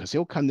so because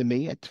he'll come to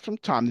me from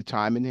time to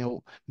time and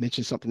he'll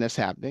mention something that's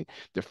happening.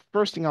 The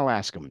first thing I'll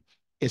ask him,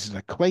 is it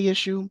a clay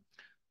issue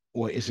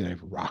or is it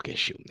a rock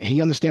issue? And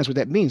he understands what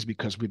that means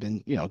because we've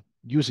been,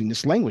 using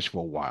this language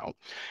for a while.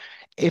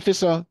 If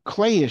it's a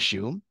clay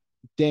issue,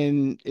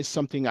 then it's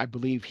something I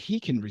believe he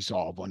can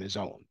resolve on his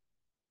own.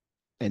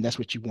 And that's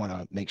what you want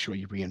to make sure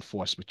you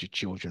reinforce with your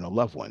children or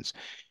loved ones.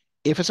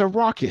 If it's a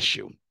rock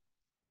issue,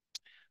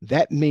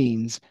 that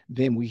means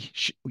then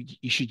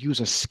you should use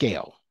a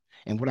scale.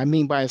 And what I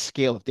mean by a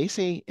scale, if they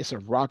say it's a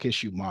rock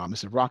issue, mom,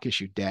 it's a rock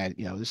issue, dad,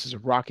 this is a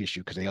rock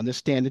issue because they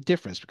understand the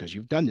difference because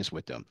you've done this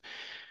with them.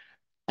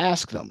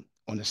 Ask them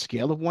on a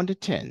scale of 1 to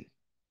 10,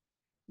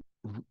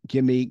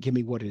 give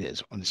me what it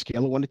is. On a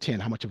scale of 1 to 10,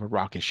 how much of a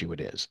rock issue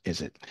it is.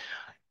 Is it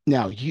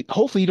now,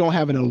 hopefully you don't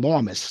have an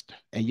alarmist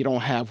and you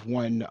don't have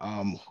one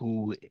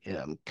who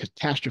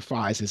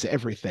catastrophizes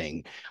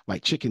everything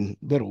like Chicken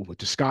Little with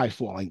the sky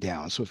falling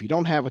down. So if you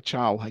don't have a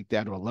child like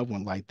that or a loved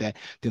one like that,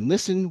 then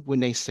listen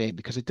when they say it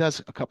because it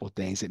does a couple of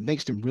things. It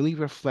makes them really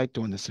reflect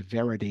on the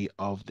severity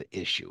of the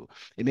issue.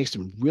 It makes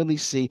them really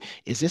see,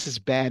 is this as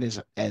bad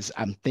as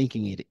I'm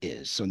thinking it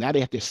is? So now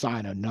they have to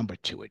assign a number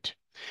to it.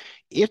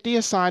 If they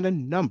assign a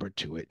number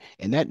to it,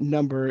 and that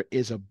number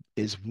is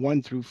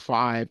 1 through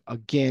 5,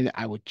 again,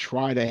 I would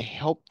try to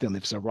help them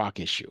if it's a rock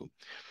issue.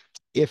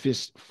 If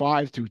it's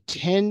 5 through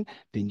 10,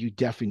 then you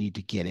definitely need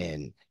to get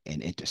in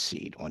and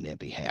intercede on their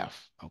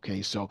behalf.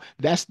 Okay, so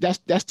that's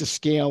the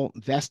scale.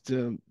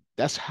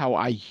 That's how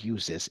I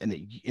use this, and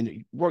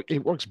it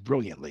works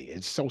brilliantly.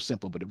 It's so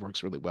simple, but it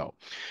works really well.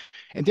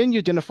 And then you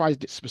identify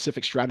the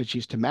specific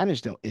strategies to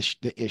manage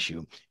the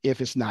issue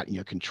if it's not in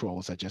your control,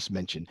 as I just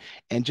mentioned.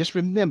 And just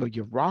remember,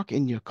 your rock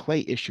and your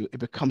clay issue, it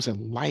becomes a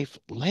life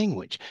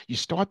language. You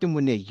start them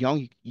when they're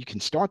young. You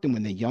can start them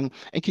when they're young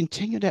and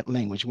continue that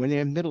language when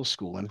they're in middle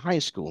school and high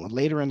school and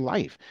later in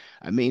life.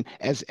 I mean,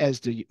 as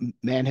the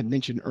man had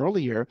mentioned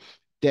earlier,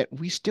 that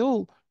we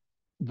still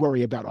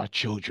worry about our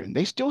children.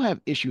 They still have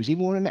issues,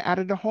 even when they're out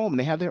of the home and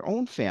they have their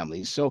own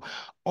families. So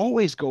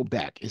always go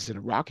back. Is it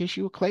a rock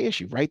issue, a clay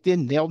issue? Right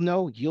then, they'll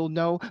know, you'll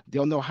know,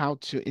 they'll know how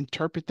to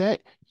interpret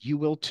that. You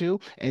will too.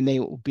 And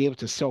they will be able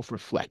to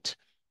self-reflect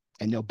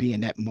and they'll be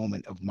in that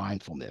moment of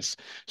mindfulness.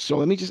 So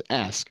let me just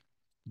ask,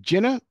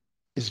 Jenna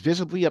is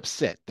visibly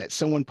upset that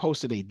someone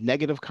posted a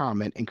negative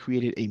comment and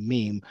created a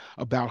meme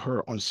about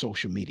her on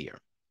social media.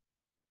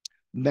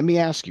 Let me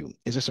ask you,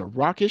 is this a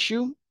rock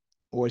issue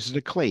or is it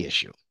a clay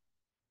issue?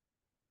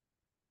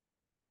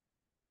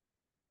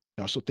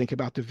 Also think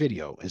about the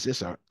video. Is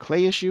this a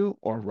clay issue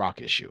or a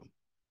rock issue?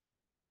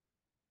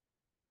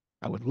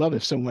 I would love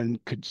if someone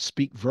could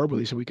speak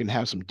verbally so we can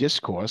have some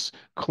discourse.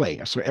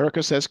 Clay. So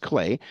Erica says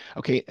clay.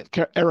 Okay,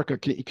 Erica,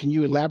 can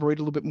you elaborate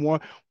a little bit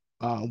more?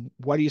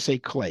 Why do you say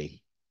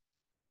clay?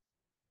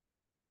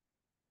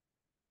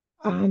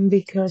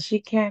 Because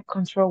she can't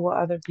control what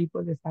other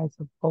people decide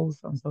to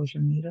post on social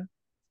media.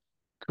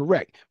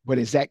 Correct. But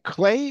is that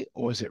clay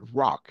or is it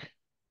rock?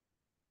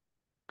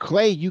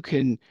 Clay, you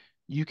can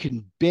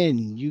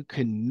bend, you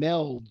can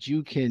meld,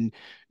 you can,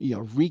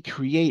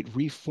 recreate,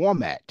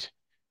 reformat.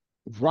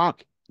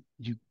 Rock,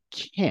 you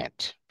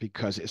can't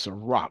because it's a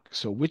rock.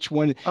 So which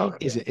one is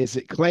Okay. it? Is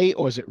it clay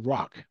or is it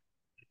rock?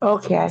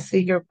 Okay, I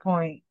see your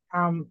point.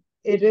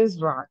 It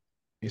is rock.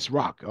 It's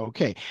rock.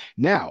 Okay.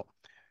 Now,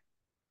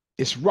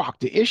 it's rock.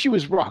 The issue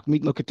is rock. Let me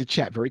look at the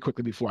chat very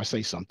quickly before I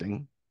say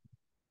something.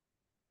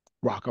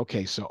 Rock.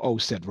 Okay. So O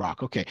said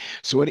rock. Okay.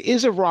 So it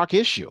is a rock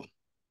issue.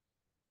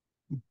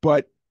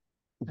 But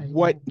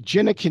what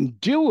Jenna can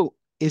do,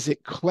 is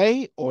it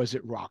clay or is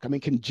it rock? I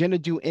mean, can Jenna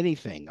do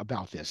anything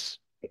about this?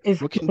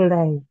 It's What can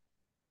clay,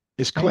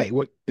 It's right? clay.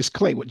 What is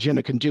clay? What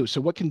Jenna can do. So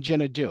what can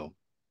Jenna do?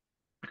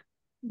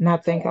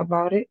 Not think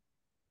about it.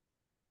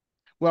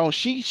 Well,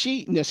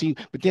 see,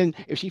 but then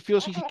if she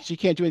feels she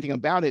can't do anything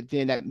about it,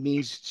 then that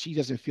means she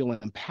doesn't feel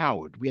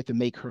empowered. We have to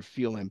make her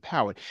feel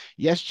empowered.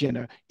 Yes,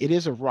 Jenna, it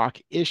is a rock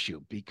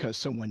issue because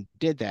someone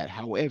did that.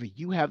 However,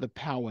 you have the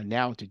power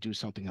now to do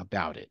something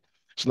about it.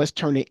 So let's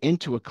turn it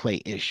into a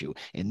clay issue.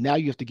 And now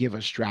you have to give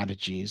her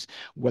strategies,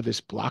 whether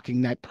it's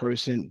blocking that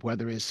person,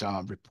 whether it's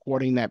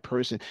reporting that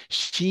person.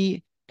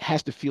 She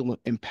has to feel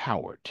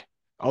empowered.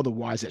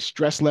 Otherwise, that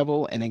stress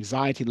level and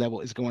anxiety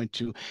level is going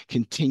to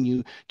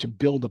continue to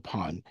build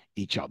upon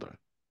each other,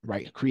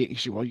 right?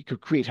 Well, you could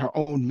create her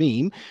own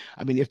meme.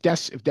 I mean, if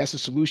that's a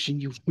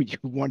solution you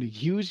want to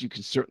use, you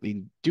can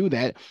certainly do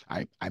that.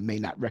 I may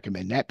not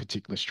recommend that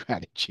particular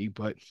strategy,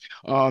 but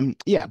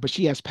yeah, but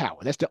she has power.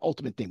 That's the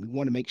ultimate thing. We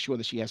want to make sure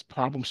that she has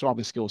problem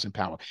solving skills and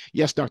power.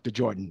 Yes, Dr.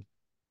 Jordan.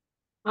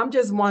 I'm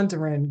just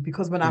wondering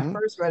because when I Hmm.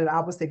 first read it, I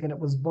was thinking it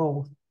was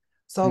both.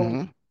 So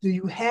Hmm. do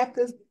you have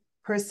to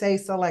per se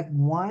select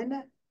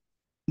one?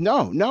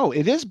 No,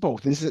 it is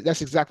both. And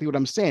that's exactly what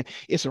I'm saying.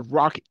 It's a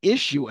rock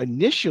issue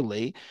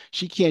initially.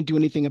 She can't do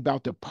anything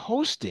about the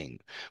posting,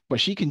 but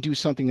she can do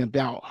something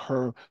about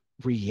her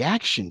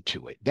reaction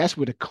to it. That's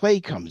where the clay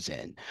comes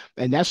in.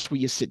 And that's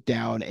where you sit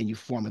down and you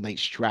formulate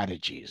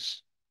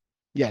strategies.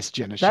 Yes,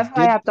 Jenna, she That's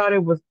why did. I thought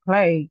it was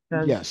play,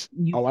 because Yes.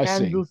 you Oh, I can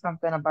see. do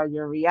something about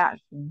your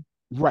reaction.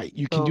 Right.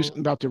 You can do So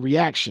something about the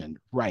reaction.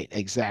 Right.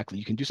 Exactly.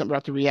 You can do something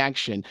about the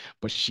reaction,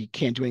 but she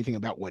can't do anything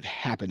about what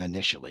happened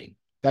initially.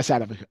 That's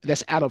out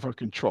of her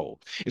control.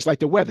 It's like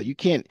the weather. You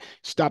can't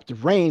stop the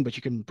rain, but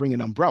you can bring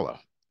an umbrella.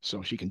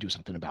 So she can do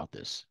something about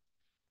this.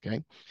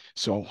 Okay.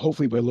 So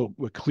hopefully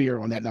we're clear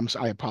on that. And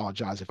I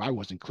apologize if I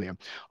wasn't clear.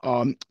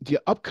 The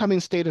upcoming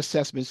state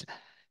assessments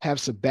have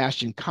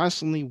Sebastian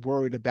constantly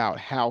worried about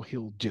how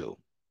he'll do.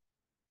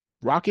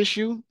 Rock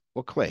issue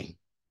or clay?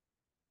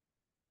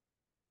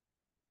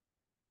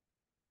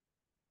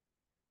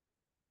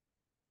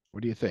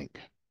 What do you think?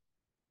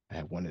 I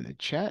have one in the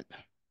chat.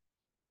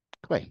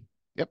 Clay.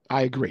 Yep,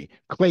 I agree.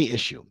 Clay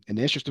issue. In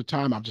the interest of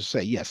time, I'll just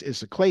say yes,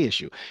 it's a clay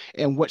issue.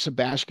 And what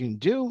Sebastian can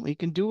do, he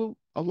can do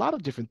a lot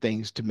of different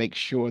things to make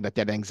sure that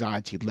that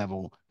anxiety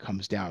level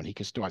comes down. He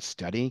can start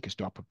studying, he can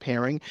start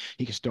preparing,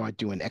 he can start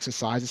doing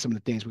exercises. Some of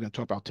the things we're going to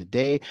talk about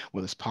today,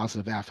 whether it's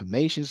positive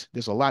affirmations,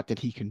 there's a lot that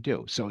he can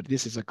do. So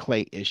this is a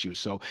clay issue.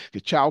 So if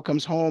your child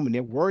comes home and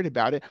they're worried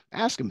about it,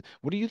 ask them,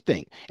 what do you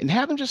think? And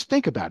have them just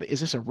think about it. Is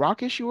this a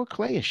rock issue or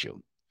clay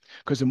issue?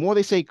 Because the more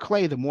they say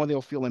clay, the more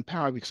they'll feel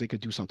empowered because they could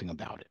do something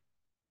about it.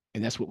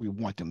 And that's what we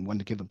want them. We want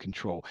to give them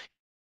control.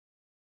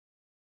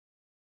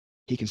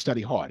 He can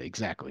study hard.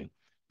 Exactly.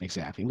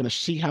 Exactly. We're going to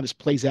see how this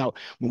plays out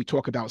when we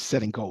talk about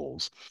setting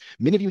goals.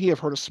 Many of you here have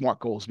heard of SMART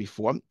goals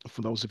before.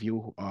 For those of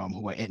you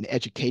who are in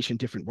education,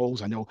 different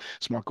roles, I know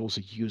SMART goals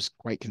are used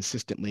quite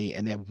consistently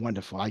and they're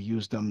wonderful. I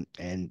use them,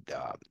 and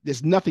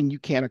there's nothing you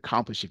can't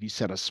accomplish if you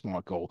set a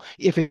SMART goal.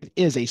 If it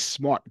is a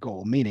SMART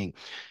goal, meaning,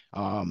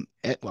 well,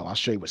 I'll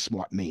show you what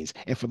SMART means.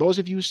 And for those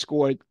of you who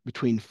scored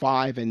between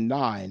 5 and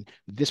 9,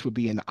 this would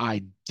be an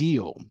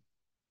ideal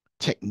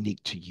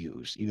technique to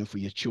use, even for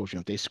your children.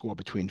 If they score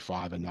between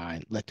 5 and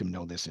 9, let them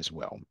know this as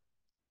well.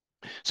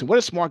 So, what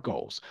are SMART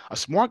goals? A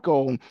SMART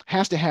goal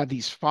has to have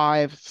these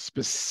 5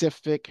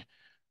 specific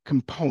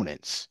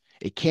components.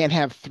 It can't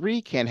have 3,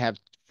 can't have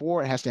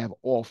 4, it has to have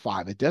all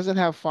 5. It doesn't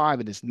have 5,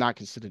 it is not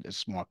considered a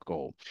SMART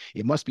goal.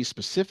 It must be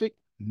specific,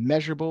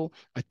 measurable,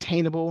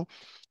 attainable,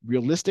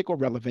 realistic or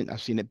relevant.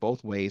 I've seen it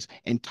both ways,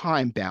 and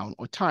time bound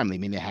or timely,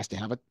 meaning it has to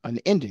have an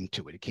ending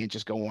to it. It can't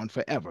just go on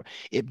forever.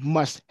 It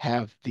must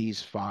have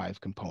these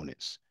 5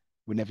 components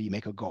whenever you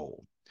make a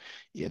goal.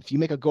 If you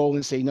make a goal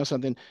and say,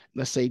 something,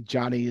 let's say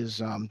Johnny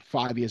is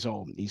 5 years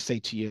old, you say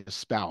to your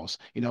spouse,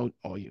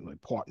 or your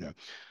partner,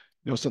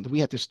 something, we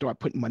have to start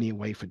putting money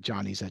away for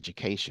Johnny's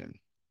education.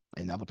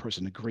 And the other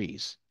person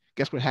agrees.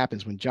 Guess what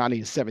happens when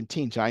Johnny is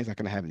 17? Johnny's not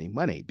going to have any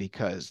money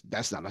because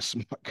that's not a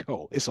smart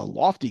goal. It's a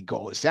lofty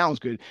goal. It sounds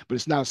good, but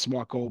it's not a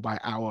smart goal by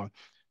our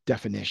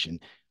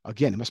definition.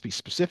 Again, it must be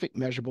specific,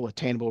 measurable,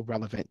 attainable,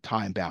 relevant,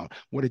 time bound.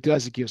 What it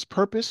does, it gives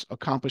purpose,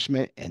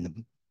 accomplishment,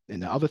 and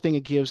the other thing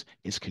it gives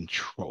is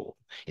control.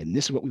 And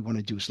this is what we want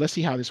to do. So let's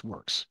see how this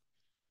works.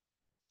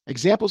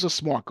 Examples of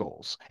SMART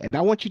goals. And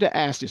I want you to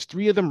ask, there's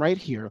 3 of them right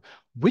here.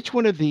 Which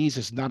one of these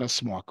is not a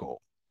SMART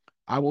goal?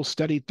 I will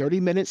study 30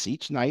 minutes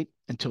each night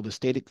until the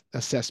state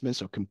assessments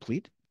are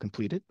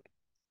completed.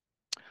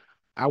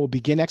 I will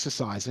begin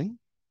exercising.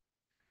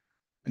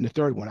 And the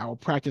third one, I will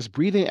practice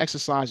breathing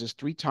exercises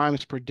 3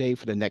 times per day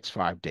for the next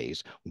 5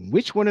 days.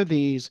 Which one of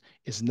these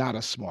is not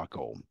a SMART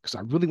goal? Because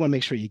I really want to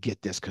make sure you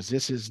get this, because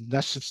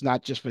that's just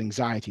not just for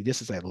anxiety.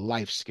 This is a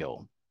life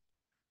skill.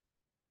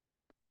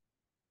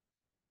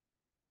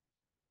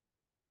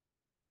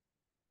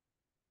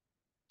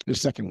 The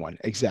second one,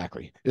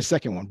 exactly. The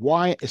second one,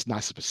 why? It's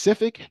not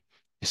specific.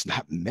 It's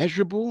not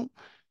measurable.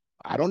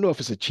 I don't know if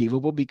it's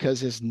achievable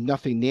because there's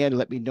nothing there to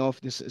let me know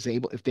if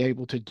they're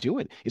able to do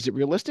it. Is it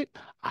realistic?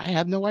 I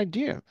have no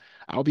idea.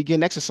 I'll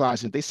begin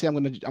exercising. If they say I'm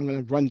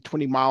gonna run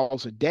 20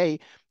 miles a day,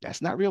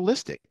 that's not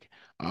realistic.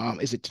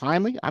 Is it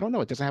timely? I don't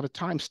know. It doesn't have a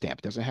timestamp.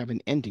 It doesn't have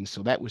an ending.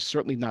 So that would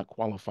certainly not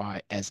qualify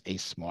as a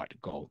SMART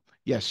goal.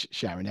 Yes,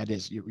 Sharon, that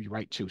is, you're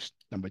right too.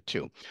 Number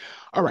 2.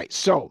 All right.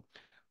 So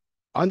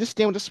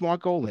understand what a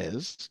SMART goal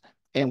is.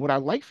 And what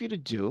I'd like for you to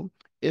do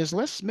is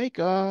let's make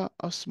a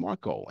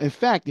SMART goal. In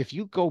fact, if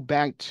you go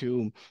back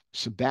to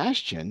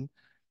Sebastian,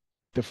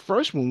 the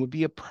first one would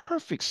be a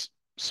perfect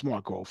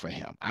SMART goal for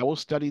him. I will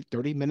study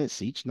 30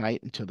 minutes each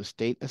night until the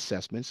state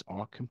assessments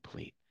are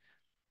complete.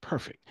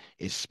 Perfect.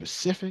 It's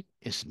specific,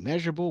 it's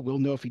measurable. We'll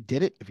know if he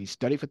did it. If he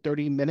studied for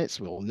 30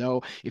 minutes, we'll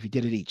know if he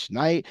did it each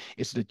night.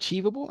 Is it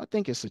achievable? I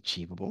think it's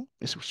achievable.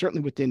 It's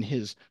certainly within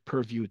his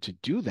purview to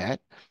do that.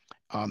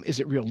 Is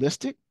it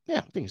realistic? Yeah,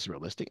 I think it's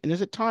realistic. And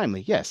is it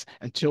timely? Yes,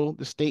 until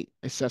the state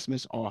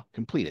assessments are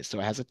completed. So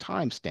it has a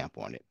time stamp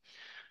on it.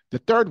 The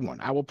third one,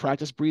 I will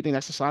practice breathing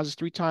exercises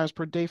 3 times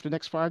per day for the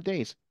next 5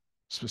 days.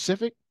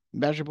 Specific,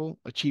 measurable,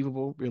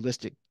 achievable,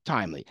 realistic,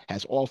 timely.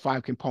 Has all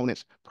 5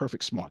 components.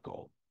 Perfect SMART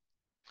goal.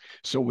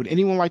 So would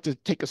anyone like to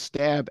take a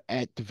stab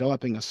at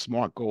developing a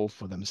SMART goal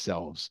for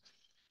themselves?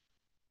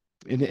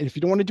 And if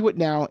you don't want to do it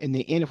now, in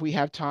the end, if we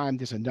have time,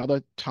 there's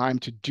another time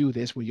to do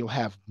this where you'll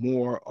have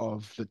more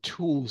of the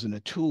tools in the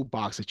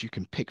toolbox that you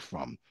can pick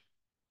from.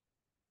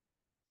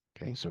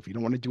 Okay, so if you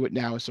don't want to do it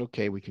now, it's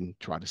okay. We can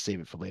try to save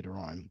it for later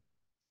on.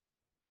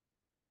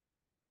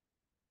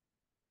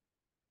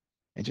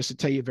 And just to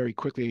tell you very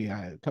quickly,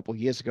 a couple of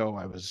years ago,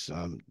 I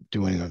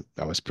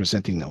was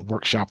presenting a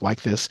workshop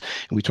like this,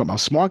 and we talked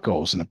about SMART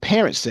goals. And a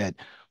parent said,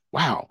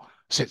 "Wow," I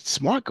said,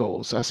 "SMART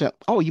goals." I said,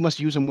 "Oh, you must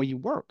use them where you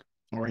work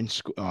or in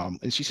school."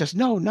 And she says,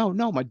 "No, no,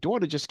 no. My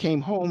daughter just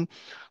came home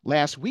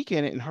last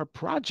weekend, and her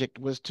project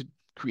was to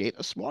create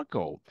a SMART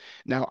goal."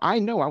 Now, I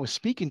know I was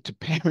speaking to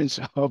parents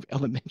of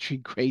elementary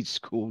grade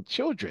school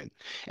children,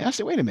 and I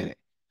said, "Wait a minute."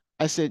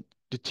 I said,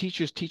 "The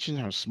teacher's teaching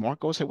her SMART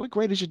goals." I said, "What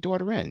grade is your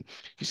daughter in?"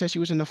 She said she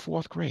was in the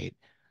fourth grade.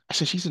 I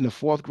said, "She's in the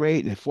fourth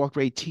grade, and the fourth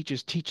grade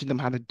teacher's teaching them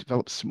how to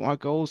develop SMART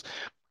goals."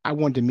 I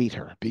wanted to meet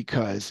her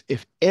because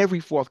if every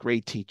fourth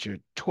grade teacher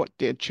taught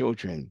their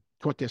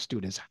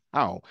students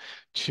how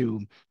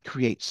to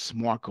create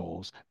SMART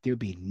goals, there would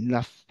be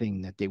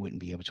nothing that they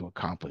wouldn't be able to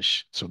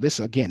accomplish. So this,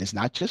 again, is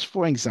not just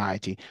for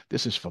anxiety.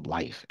 This is for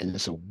life. And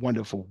it's a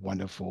wonderful,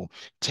 wonderful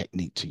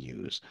technique to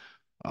use.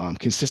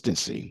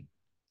 Consistency.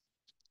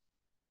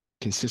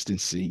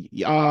 Consistency.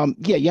 Yeah,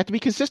 you have to be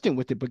consistent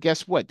with it, but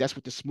guess what? That's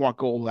what the SMART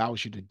goal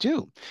allows you to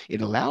do.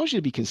 It allows you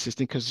to be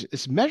consistent because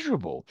it's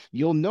measurable.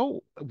 You'll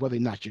know whether or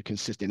not you're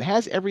consistent. It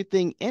has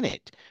everything in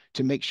it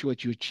to make sure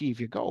that you achieve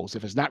your goals.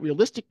 If it's not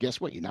realistic,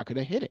 guess what? You're not going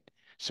to hit it.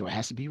 So it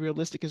has to be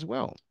realistic as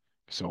well.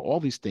 So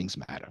all these things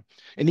matter.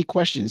 Any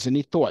questions,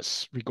 any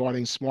thoughts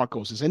regarding SMART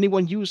goals? Does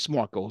anyone use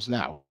SMART goals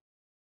now?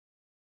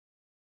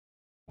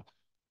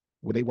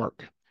 Will they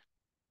work?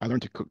 I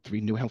learned to cook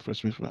 3 new health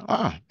recipes,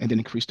 and then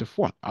increase to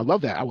 4. I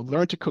love that. I would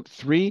learn to cook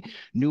 3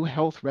 new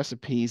health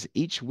recipes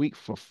each week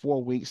for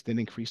 4 weeks, then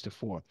increase to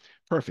 4.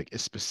 Perfect.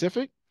 It's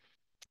specific.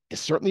 It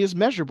certainly is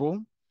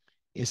measurable.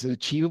 Is it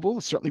achievable?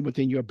 It's certainly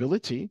within your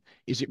ability.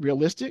 Is it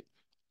realistic?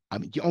 I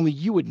mean, only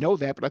you would know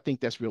that, but I think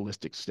that's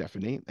realistic,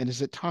 Stephanie. And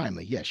is it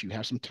timely? Yes, you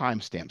have some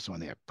timestamps on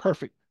there.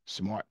 Perfect.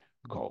 SMART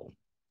goal.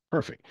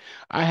 Perfect.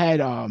 I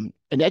had an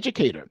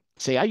educator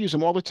say I use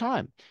them all the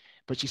time,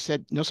 but she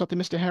said, "You know something,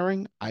 Mr.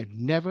 Herring? I've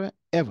never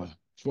ever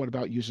thought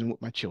about using them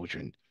with my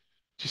children."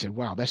 She said,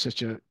 "Wow, that's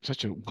such a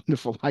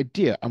wonderful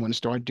idea. I'm going to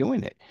start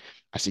doing it."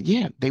 I said,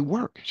 "Yeah, they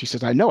work." She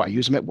says, "I know. I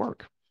use them at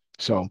work."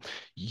 So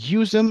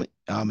use them.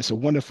 It's a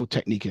wonderful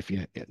technique if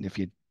you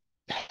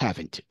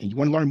haven't and you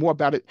want to learn more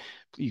about it,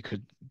 you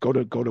could go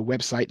to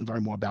website and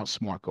learn more about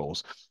SMART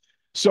goals.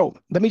 So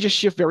let me just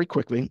shift very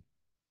quickly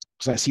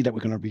because I see that we're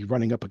going to be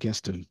running up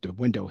against the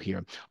window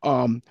here.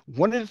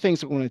 One of the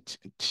things that I want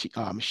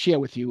to share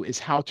with you is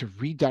how to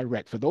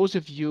redirect. For those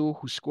of you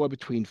who score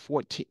between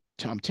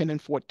 10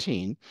 and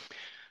 14,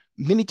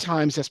 many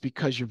times that's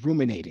because you're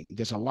ruminating.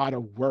 There's a lot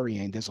of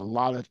worrying. There's a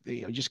lot of,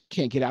 you just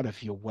can't get out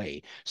of your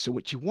way. So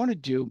what you want to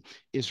do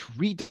is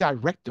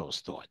redirect those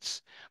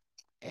thoughts.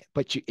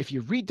 But if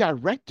you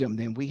redirect them,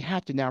 then we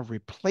have to now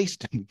replace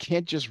them. You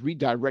can't just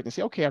redirect and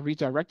say, "Okay, I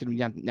redirected them."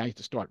 Now you have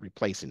to start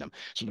replacing them.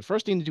 So the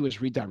first thing to do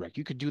is redirect.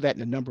 You could do that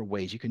in a number of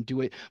ways. You can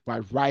do it by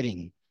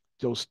writing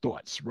those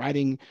thoughts,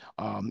 writing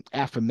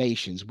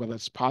affirmations, whether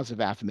it's positive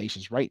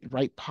affirmations,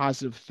 write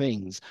positive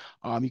things.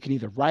 You can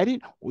either write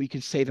it or you can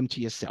say them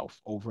to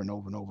yourself over and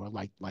over and over,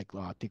 like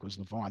I think it was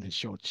Levon has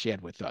shared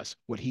with us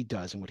what he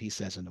does and what he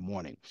says in the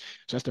morning.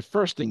 So that's the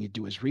first thing you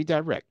do is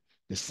redirect.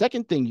 The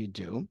second thing you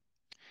do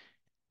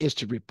is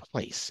to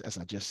replace, as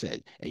I just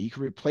said. And you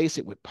can replace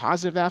it with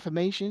positive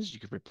affirmations. You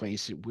can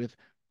replace it with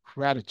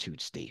gratitude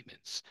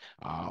statements.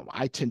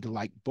 I tend to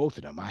like both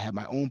of them. I have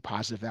my own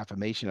positive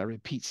affirmation I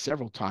repeat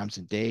several times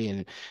a day,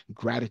 and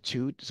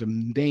gratitude is a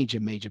major,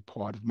 major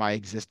part of my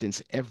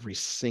existence every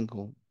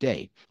single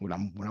day. When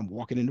I'm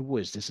walking in the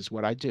woods, this is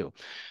what I do.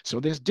 So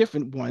there's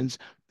different ones.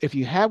 If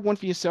you have one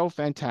for yourself,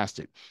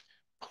 fantastic.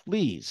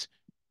 Please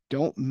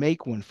don't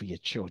make one for your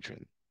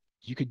children.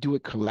 You could do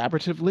it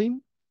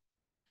collaboratively,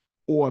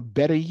 or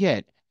better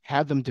yet,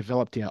 have them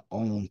develop their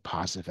own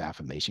positive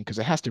affirmation because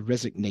it has to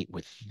resonate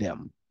with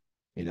them.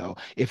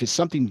 If it's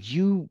something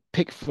you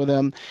pick for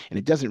them and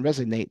it doesn't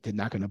resonate, they're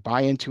not going to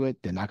buy into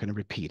it. They're not going to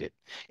repeat it.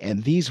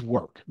 And these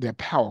work. They're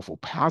powerful.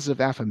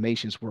 Positive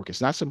affirmations work.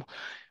 It's not some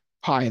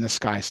pie in the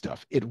sky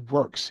stuff. It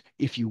works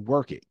if you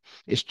work it.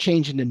 It's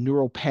changing the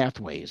neural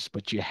pathways,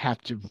 but you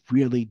have to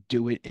really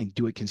do it and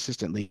do it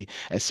consistently.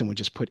 As someone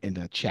just put in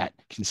the chat,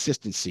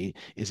 consistency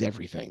is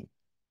everything.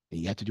 And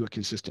you have to do it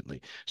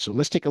consistently. So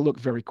let's take a look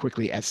very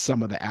quickly at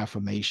some of the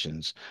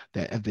affirmations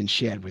that have been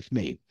shared with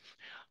me.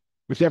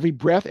 With every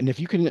breath, and if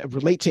you can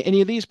relate to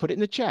any of these, put it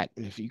in the chat.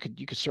 And if you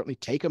could certainly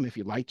take them if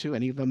you'd like to,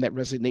 any of them that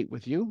resonate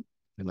with you,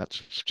 and let's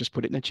just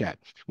put it in the chat.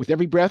 With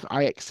every breath,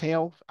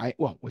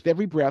 with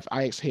every breath,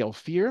 I exhale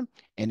fear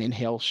and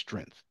inhale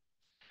strength.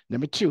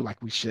 Number 2, like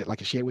I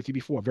shared with you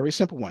before, very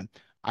simple one.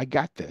 I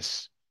got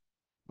this.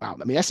 Wow,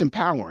 I mean, that's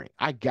empowering.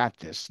 I got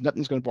this.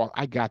 Nothing's going to bother.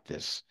 I got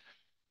this.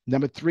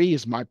 Number 3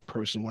 is my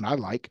personal one I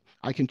like.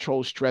 I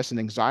control stress and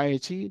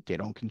anxiety. They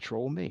don't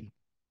control me.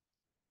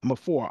 Number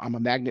 4, I'm a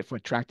magnet for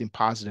attracting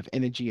positive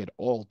energy at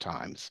all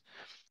times.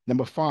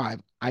 Number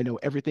 5, I know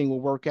everything will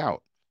work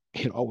out.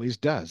 It always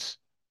does.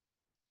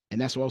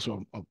 And that's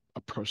also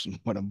a personal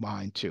one of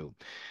mine too.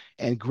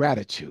 And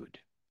gratitude.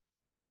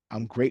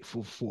 I'm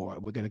grateful for.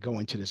 We're going to go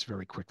into this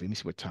very quickly. Let me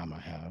see what time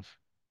I have.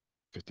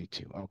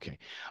 52. Okay.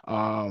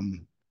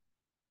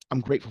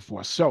 I'm grateful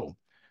for. So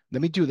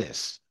let me do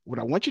this. What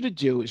I want you to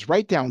do is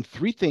write down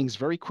 3 things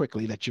very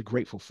quickly that you're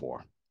grateful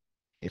for.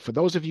 And for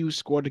those of you who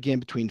scored again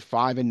between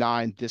 5 and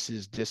 9, this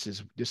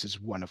is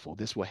wonderful.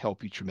 This will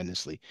help you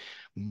tremendously.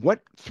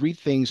 What 3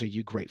 things are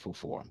you grateful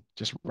for?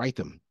 Just write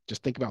them.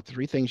 Just think about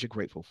 3 things you're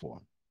grateful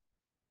for.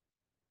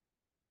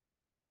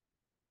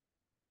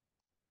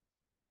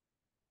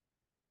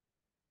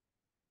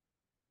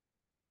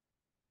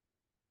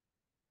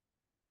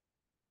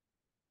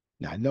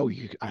 Now I know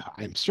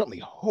I certainly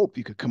hope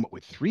you could come up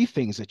with 3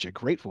 things that you're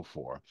grateful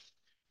for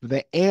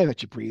the air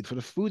that you breathe, for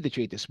the food that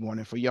you ate this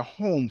morning, for your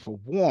home, for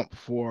warmth,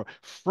 for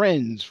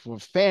friends, for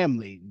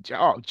family,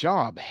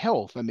 job,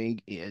 health. I mean,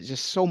 it's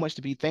just so much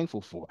to be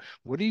thankful for.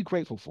 What are you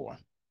grateful for?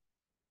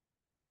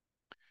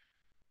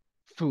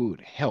 Food,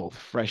 health,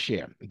 fresh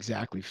air.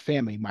 Exactly.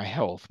 Family, my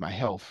health,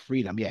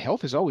 freedom. Yeah,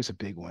 health is always a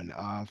big one.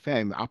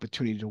 Family,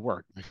 opportunity to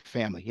work, my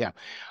family. Yeah.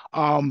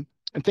 And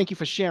thank you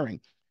for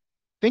sharing.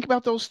 Think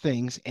about those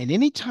things. And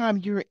anytime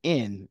you're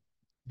in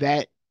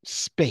that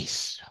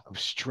space of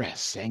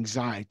stress,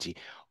 anxiety,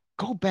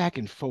 go back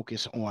and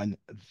focus on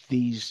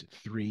these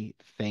 3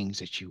 things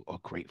that you are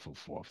grateful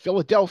for.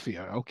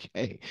 Philadelphia,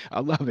 okay, I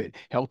love it.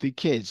 Healthy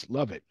kids,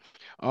 love it.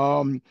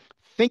 Um,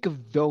 think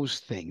of those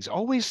things.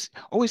 Always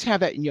have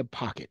that in your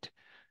pocket.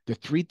 The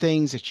 3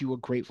 things that you are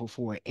grateful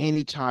for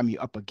anytime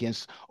you're up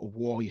against a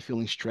wall, you're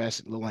feeling stress,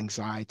 a little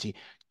anxiety,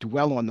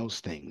 dwell on those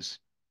things.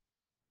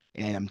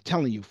 And I'm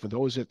telling you, for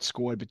those that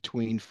scored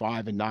between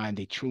 5 and 9,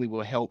 they truly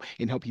will help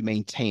and help you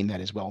maintain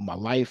that as well. My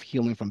life,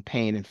 healing from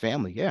pain, and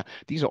family. Yeah,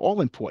 these are all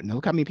important. Now,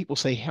 look how many people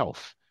say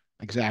health.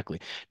 Exactly.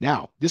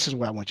 Now, this is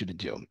what I want you to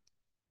do.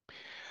 I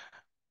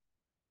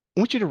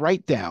want you to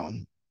write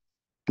down.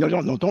 No,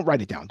 don't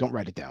write it down. Don't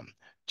write it down.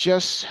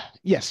 Just,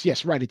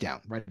 yes, write it down.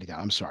 Write it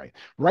down. I'm sorry.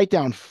 Write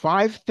down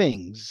 5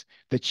 things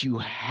that you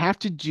have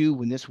to do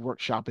when this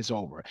workshop is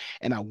over.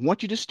 And I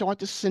want you to start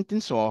the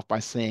sentence off by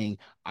saying,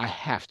 I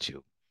have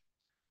to.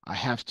 I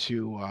have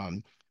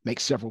to make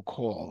several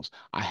calls.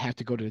 I have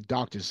to go to the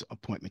doctor's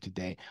appointment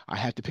today. I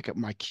have to pick up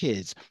my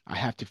kids. I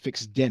have to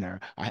fix dinner.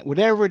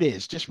 Whatever it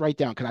is, just write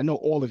down because I know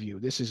all of you.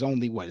 This is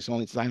only what? It's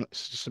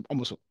just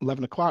almost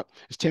 11 o'clock.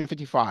 It's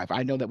 10:55.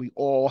 I know that we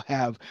all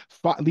have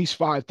at least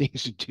 5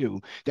 things to do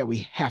that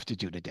we have to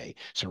do today.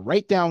 So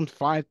write down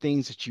 5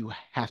 things that you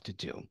have to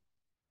do.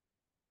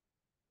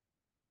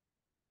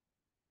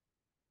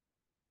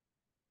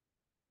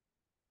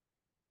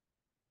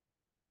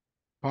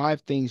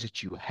 Five things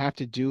that you have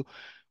to do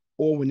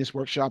or when this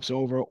workshop's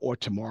over or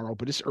tomorrow,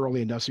 but it's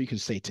early enough so you can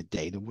say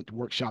today. The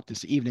workshop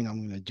this evening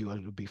I'm going to do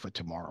it will be for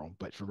tomorrow.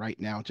 But for right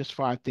now, just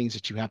 5 things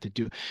that you have to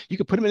do. You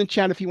can put them in the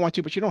chat if you want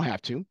to, but you don't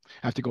have to.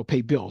 I have to go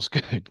pay bills.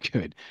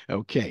 Good.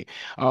 Okay.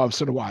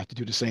 So do I have to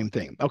do the same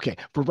thing. Okay.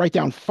 But write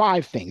down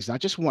 5 things, not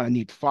just one. I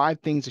need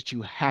 5 things that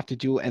you have to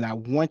do. And I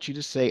want you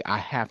to say, I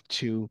have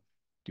to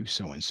do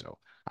so and so.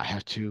 I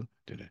have to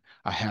do that.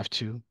 I have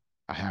to.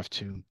 I have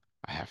to.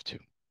 I have to.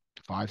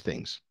 5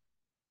 things.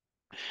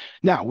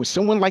 Now, would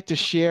someone like to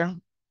share,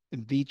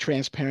 be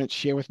transparent,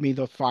 share with me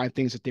the 5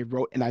 things that they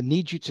wrote? And I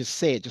need you to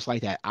say it just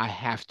like that. I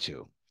have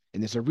to.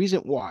 And there's a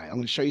reason why. I'm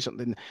going to show you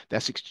something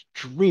that's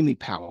extremely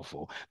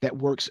powerful that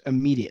works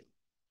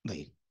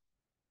immediately.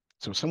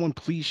 So someone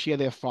please share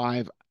their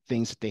 5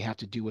 things that they have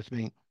to do with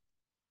me.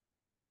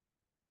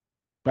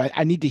 But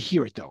I need to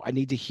hear it though. I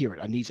need to hear it.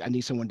 I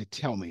need someone to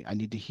tell me. I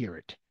need to hear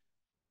it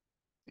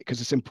because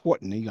it's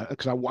important.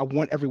 Because I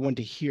want everyone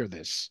to hear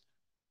this.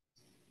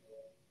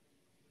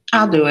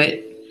 I'll do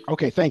it.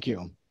 Okay, thank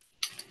you.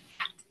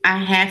 I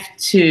have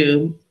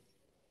to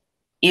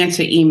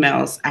answer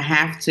emails. I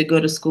have to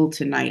go to school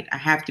tonight. I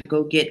have to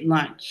go get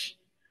lunch.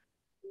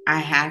 I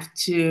have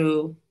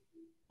to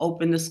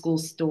open the school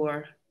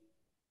store.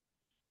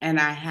 And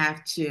I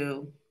have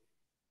to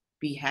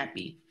be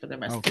happy for the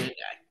rest of the Okay. day.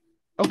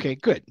 Okay,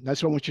 good.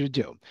 That's what I want you to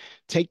do.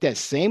 Take that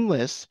same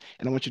list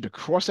and I want you to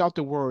cross out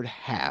the word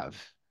have,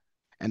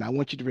 and I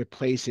want you to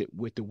replace it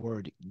with the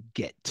word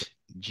get,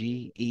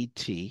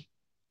 Get.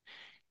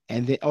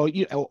 And then,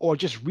 or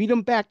just read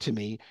them back to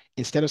me.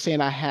 Instead of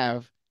saying I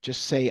have,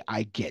 just say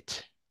I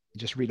get.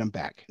 Just read them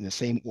back in the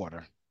same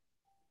order.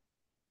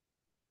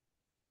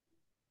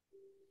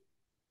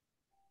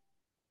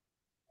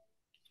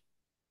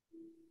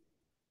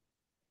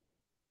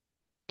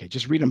 Okay,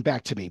 just read them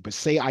back to me, but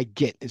say I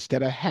get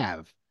instead of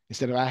have.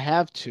 Instead of I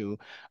have to,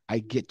 I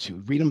get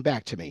to. Read them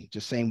back to me,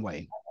 just same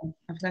way.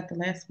 I forgot the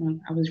last one.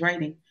 I was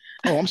writing.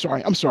 Oh, I'm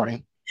sorry. I'm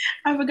sorry.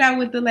 I forgot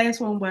what the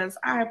last one was.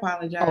 I Oh,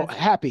 apologize.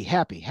 happy.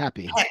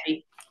 Happy.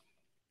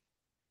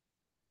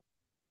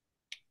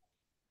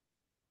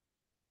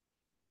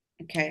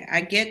 Okay. I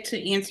get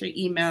to answer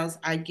emails.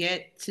 I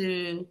get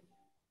to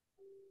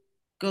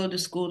go to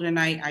school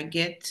tonight. I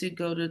get to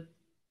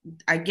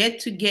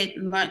get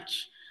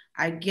lunch.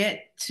 I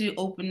get to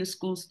open the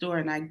school store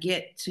and I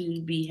get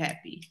to be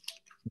happy.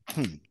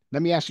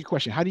 Let me ask you a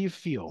question. How do you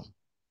feel?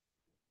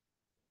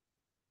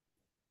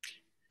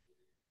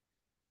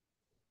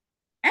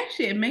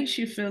 Actually, it makes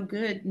you feel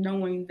good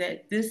knowing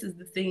that this is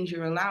the things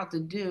you're allowed to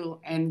do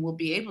and will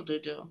be able to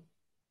do.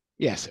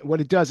 Yes, what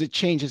it does, it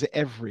changes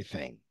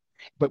everything.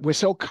 But we're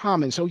so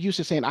common, so used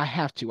to saying, I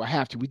have to, I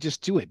have to. We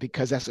just do it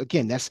because that's,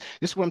 again, this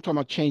is what I'm talking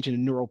about, changing the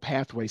neural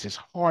pathways. It's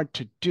hard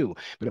to do.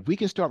 But if we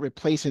can start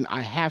replacing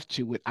I have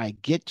to with I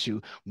get to,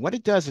 what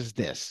it does is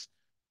this.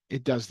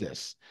 It does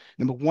this.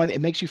 Number one, it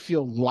makes you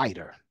feel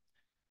lighter.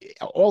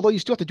 Although you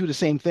still have to do the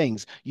same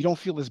things, you don't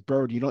feel as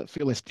burden, you don't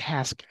feel as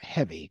task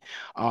heavy.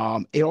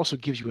 It also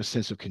gives you a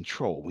sense of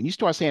control. When you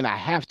start saying I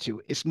have to,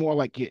 it's more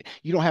like you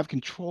don't have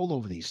control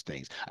over these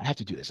things. I have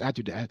to do this, I have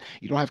to do that.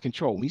 You don't have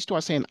control. When you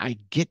start saying I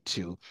get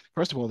to,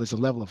 first of all, there's a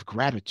level of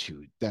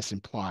gratitude that's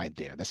implied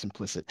there, that's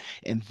implicit.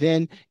 And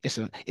then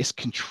it's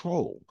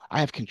control. I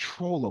have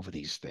control over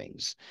these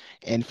things.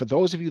 And for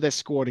those of you that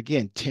scored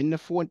again 10 to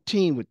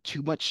 14 with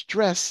too much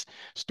stress,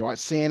 start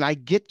saying I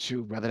get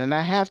to rather than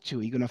I have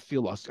to. You're going to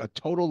feel a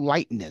total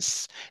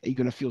lightness. And you're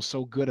going to feel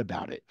so good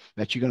about it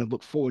that you're going to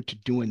look forward to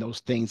doing those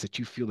things that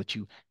you feel that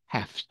you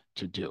have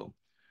to do.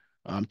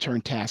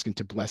 Turn tasks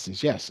into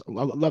blessings. Yes, I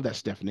love that,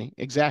 Stephanie.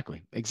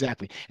 Exactly,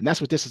 exactly. And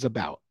that's what this is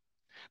about.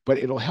 But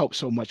it'll help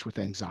so much with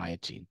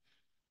anxiety.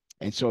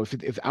 And so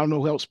if I don't know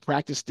who else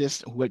practiced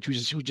this, who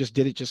just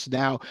did it just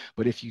now,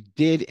 but if you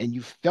did and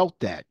you felt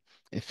that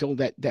and felt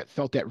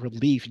that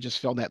relief, you just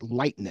felt that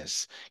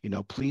lightness,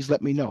 please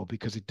let me know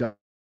because it does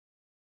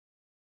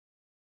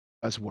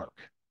work.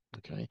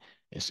 Okay.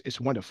 It's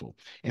wonderful.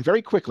 And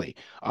very quickly,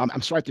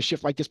 I'm sorry to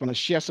shift like this, but I'm going to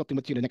share something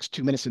with you in the next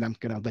 2 minutes, and I'm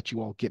going to let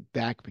you all get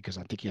back because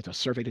I think you have a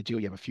survey to do.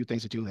 You have a few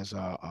things to do. There's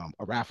a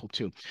raffle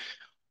too.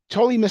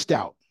 Totally missed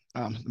out.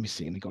 Let me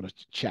see. Let me go to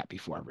chat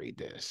before I read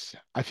this.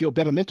 I feel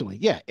better mentally.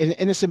 Yeah, and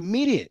it's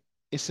immediate.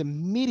 It's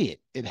immediate.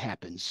 It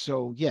happens.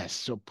 So yes.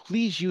 So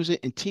please use it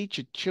and teach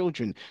your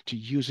children to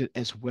use it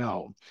as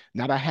well.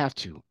 Not I have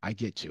to. I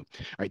get to. All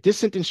right. This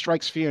sentence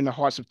strikes fear in the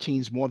hearts of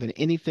teens more than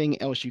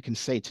anything else you can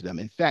say to them.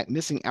 In fact,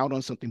 missing out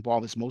on something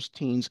bothers most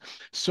teens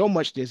so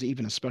much there's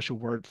even a special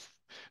word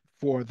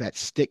for that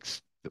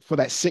sticks for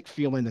that sick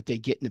feeling that they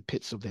get in the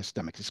pits of their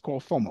stomachs. It's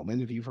called FOMO.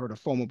 Many of you have heard of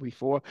FOMO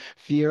before,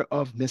 fear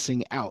of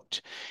missing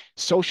out.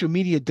 Social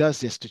media does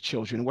this to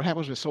children. What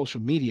happens with social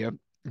media,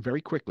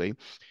 very quickly,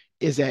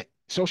 is that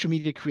social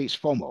media creates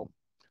FOMO.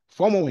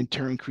 FOMO in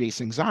turn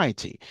creates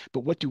anxiety.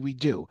 But what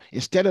do?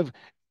 Instead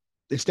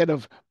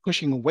of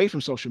pushing away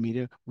from social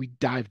media, we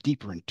dive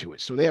deeper into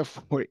it. So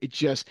therefore, it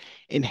just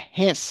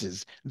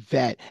enhances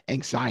that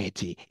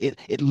anxiety.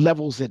 It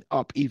levels it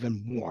up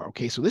even more.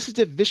 Okay, so this is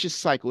the vicious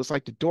cycle. It's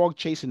like the dog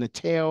chasing the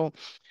tail,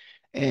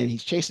 and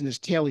he's chasing his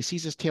tail. He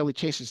sees his tail, he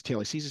chases his tail.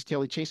 He sees his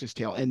tail, he chases his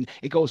tail, and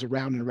it goes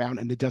around and around,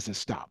 and it doesn't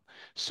stop.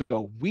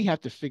 So we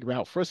have to figure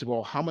out, first of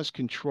all, how much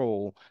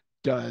control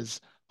does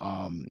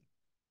um,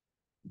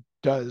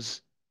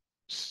 does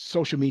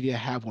social media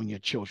have on your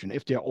children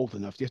if they're old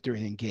enough, if they're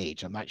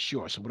engaged. I'm not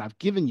sure. So what I've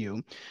given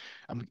you,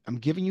 I'm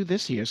giving you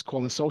this here. It's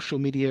called a social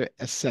media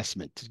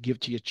assessment to give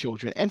to your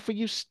children and for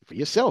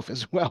yourself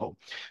as well.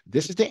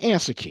 This is the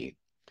answer key.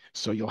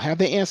 So you'll have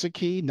the answer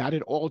key, not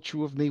at all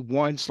true of me,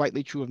 one,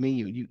 slightly true of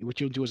me. What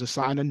you'll do is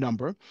assign a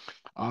number.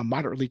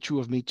 Moderately true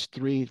of me,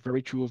 three,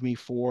 very true of me,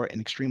 four, and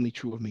extremely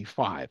true of me,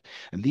 five.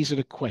 And these are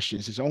the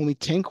questions. There's only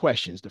 10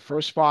 questions. The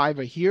first five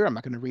are here. I'm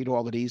not going to read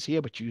all of these here,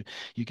 but you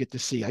get to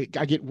see.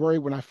 I get worried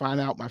when I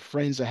find out my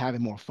friends are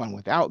having more fun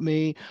without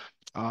me.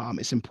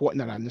 It's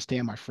important that I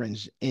understand my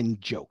friends'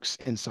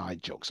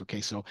 inside jokes.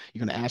 Okay, so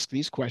you're going to ask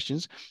these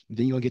questions.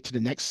 Then you'll get to the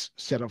next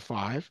set of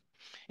five.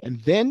 And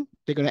then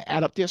they're going to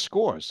add up their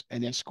scores.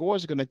 And their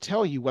scores are going to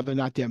tell you whether or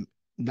not they're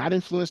not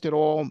influenced at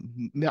all,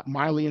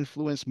 mildly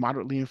influenced,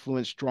 moderately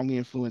influenced, strongly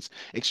influenced,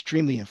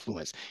 extremely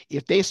influenced.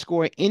 If they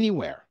score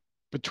anywhere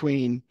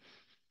between,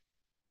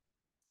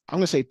 I'm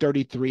going to say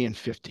 33 and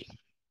 50,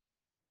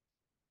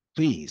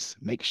 please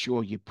make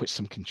sure you put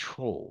some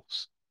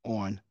controls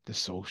on the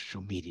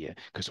social media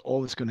because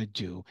all it's going to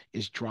do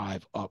is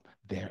drive up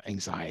their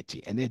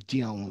anxiety, and they're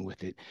dealing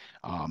with it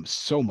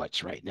so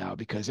much right now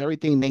because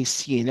everything they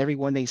see and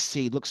everyone they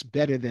see looks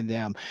better than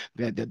them.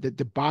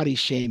 The body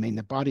shaming,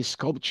 the body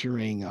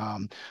sculpturing,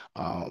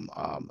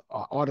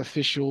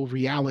 artificial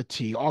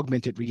reality,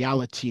 augmented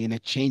reality, and they're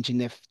changing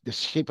the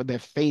shape of their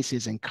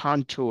faces and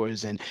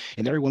contours, and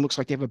everyone looks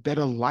like they have a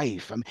better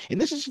life.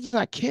 And this is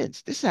not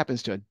kids. This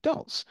happens to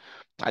adults.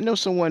 I know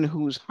someone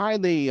who's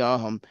highly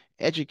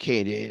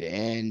educated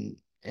and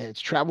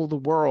has traveled the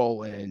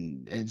world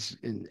and is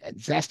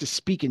asked to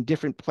speak in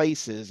different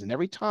places. And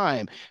every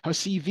time her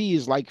CV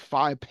is like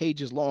 5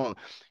 pages long.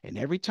 And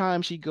every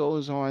time she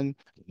goes on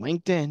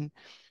LinkedIn,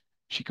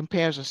 she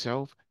compares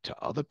herself to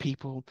other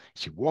people.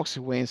 She walks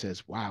away and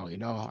says, wow,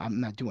 I'm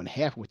not doing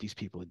half what these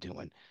people are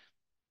doing.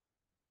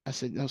 I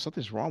said, no,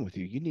 something's wrong with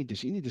you. You need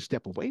to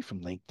step away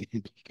from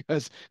LinkedIn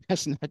because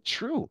that's not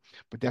true.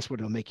 But that's what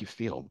it'll make you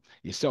feel.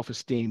 Your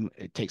self-esteem,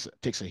 it takes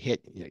a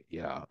hit.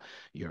 Your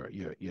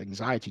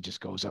anxiety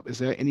just goes up. Is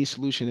there any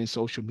solution in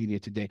social media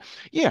today?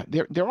 Yeah,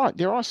 there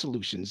are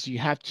solutions.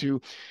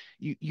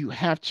 you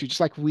have to, just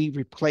like we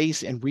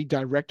replace and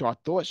redirect our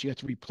thoughts, you have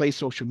to replace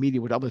social media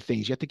with other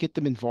things. You have to get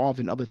them involved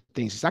in other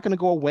things. It's not going to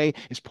go away.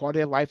 It's part of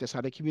their life. That's how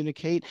they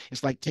communicate.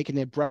 It's like taking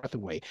their breath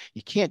away.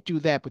 You can't do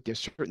that, but there's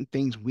certain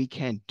things we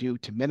can do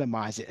to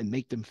minimize it and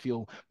make them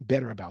feel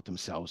better about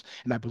themselves.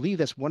 And I believe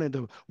that's one of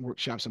the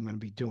workshops I'm going to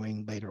be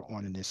doing later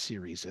on in this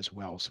series as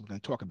well. So we're going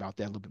to talk about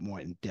that a little bit more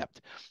in depth.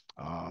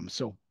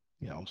 So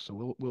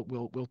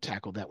we'll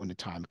tackle that when the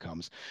time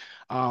comes.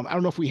 I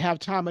don't know if we have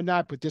time or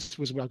not, but this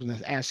was what I was going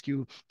to ask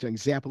you, the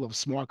example of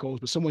SMART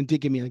goals. But someone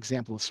did give me an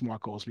example of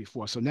SMART goals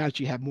before. So now that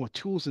you have more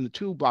tools in the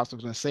toolbox, I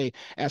was going to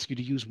ask you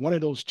to use one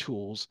of those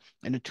tools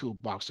in the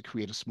toolbox to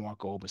create a SMART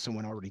goal. But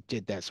someone already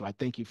did that, so I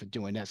thank you for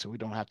doing that. So we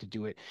don't have to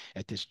do it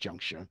at this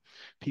juncture.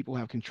 People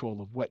have control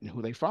of what and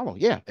who they follow.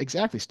 Yeah,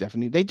 exactly,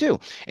 Stephanie. They do,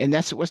 and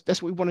that's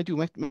what we want to do.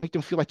 Make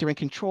them feel like they're in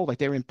control, like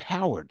they're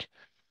empowered.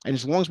 And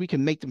as long as we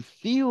can make them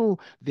feel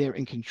they're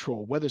in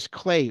control, whether it's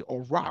clay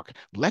or rock,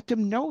 let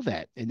them know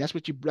that. And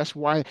that's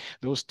why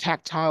those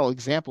tactile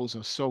examples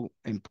are so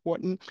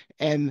important,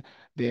 and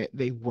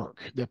they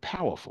work. They're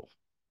powerful,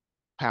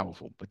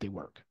 but they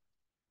work.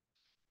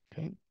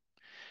 Okay.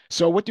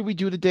 So what did we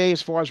do today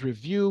as far as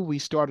review? We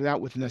started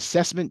out with an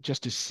assessment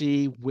just to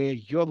see where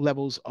your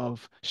levels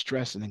of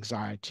stress and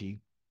anxiety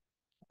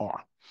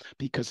are,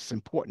 because it's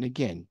important.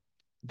 Again,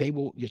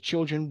 your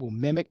children will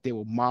mimic, they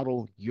will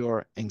model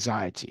your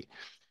anxiety.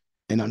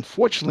 And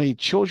unfortunately,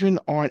 children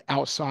aren't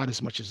outside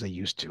as much as they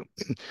used to.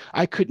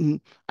 I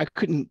couldn't, I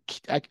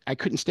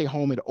couldn't stay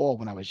home at all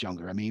when I was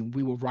younger. I mean,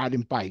 we were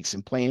riding bikes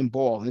and playing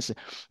ball, and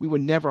we were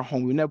never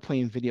home. We were never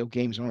playing video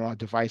games on our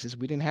devices.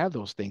 We didn't have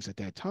those things at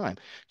that time.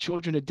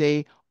 Children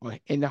today are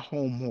in the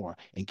home more,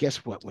 and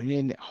guess what? When they're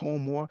in the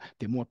home more,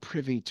 they're more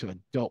privy to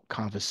adult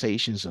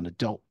conversations and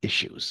adult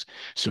issues.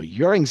 So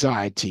your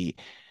anxiety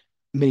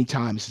many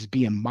times is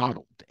being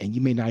modeled, and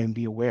you may not even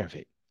be aware of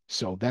it.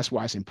 So that's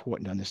why it's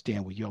important to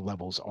understand what your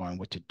levels are and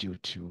what to do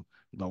to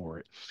lower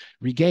it.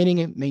 Regaining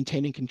and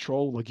maintaining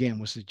control, again,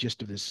 was the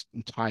gist of this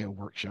entire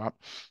workshop.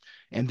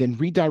 And then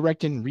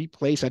redirecting,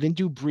 replace. I didn't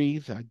do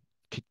breathe.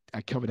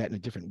 I covered that in a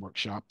different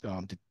workshop,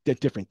 the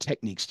different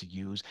techniques to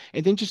use,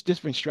 and then just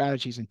different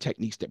strategies and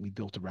techniques that we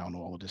built around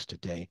all of this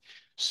today.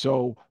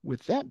 So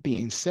with that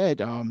being said,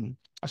 I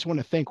just want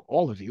to thank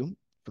all of you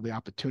for the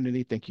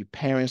opportunity. Thank you,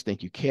 parents.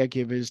 Thank you,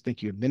 caregivers.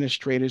 Thank you,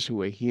 administrators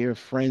who are here,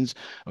 friends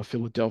of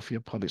Philadelphia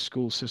Public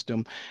School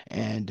System.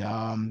 And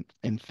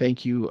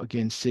thank you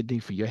again, Sydney,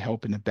 for your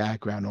help in the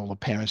background, all the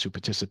parents who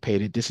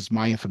participated. This is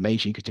my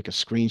information. You can take a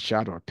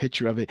screenshot or a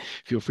picture of it.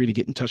 Feel free to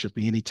get in touch with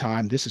me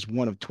anytime. This is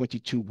one of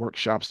 22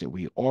 workshops that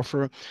we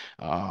offer.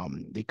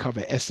 They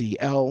cover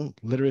SEL,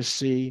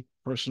 literacy,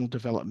 personal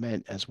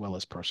development, as well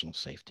as personal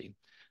safety.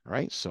 All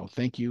right, so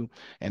thank you.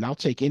 And I'll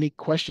take any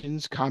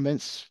questions,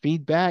 comments,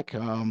 feedback.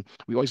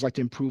 We always like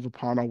to improve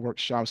upon our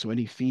workshops, so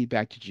any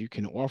feedback that you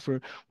can offer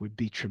would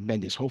be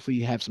tremendous. Hopefully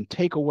you have some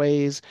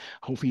takeaways.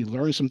 Hopefully you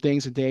learned some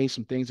things today,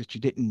 some things that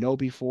you didn't know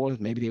before.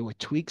 Maybe they were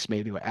tweaks,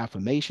 maybe they were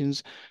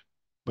affirmations,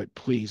 but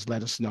please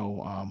let us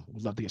know.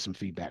 We'd love to get some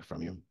feedback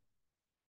from you.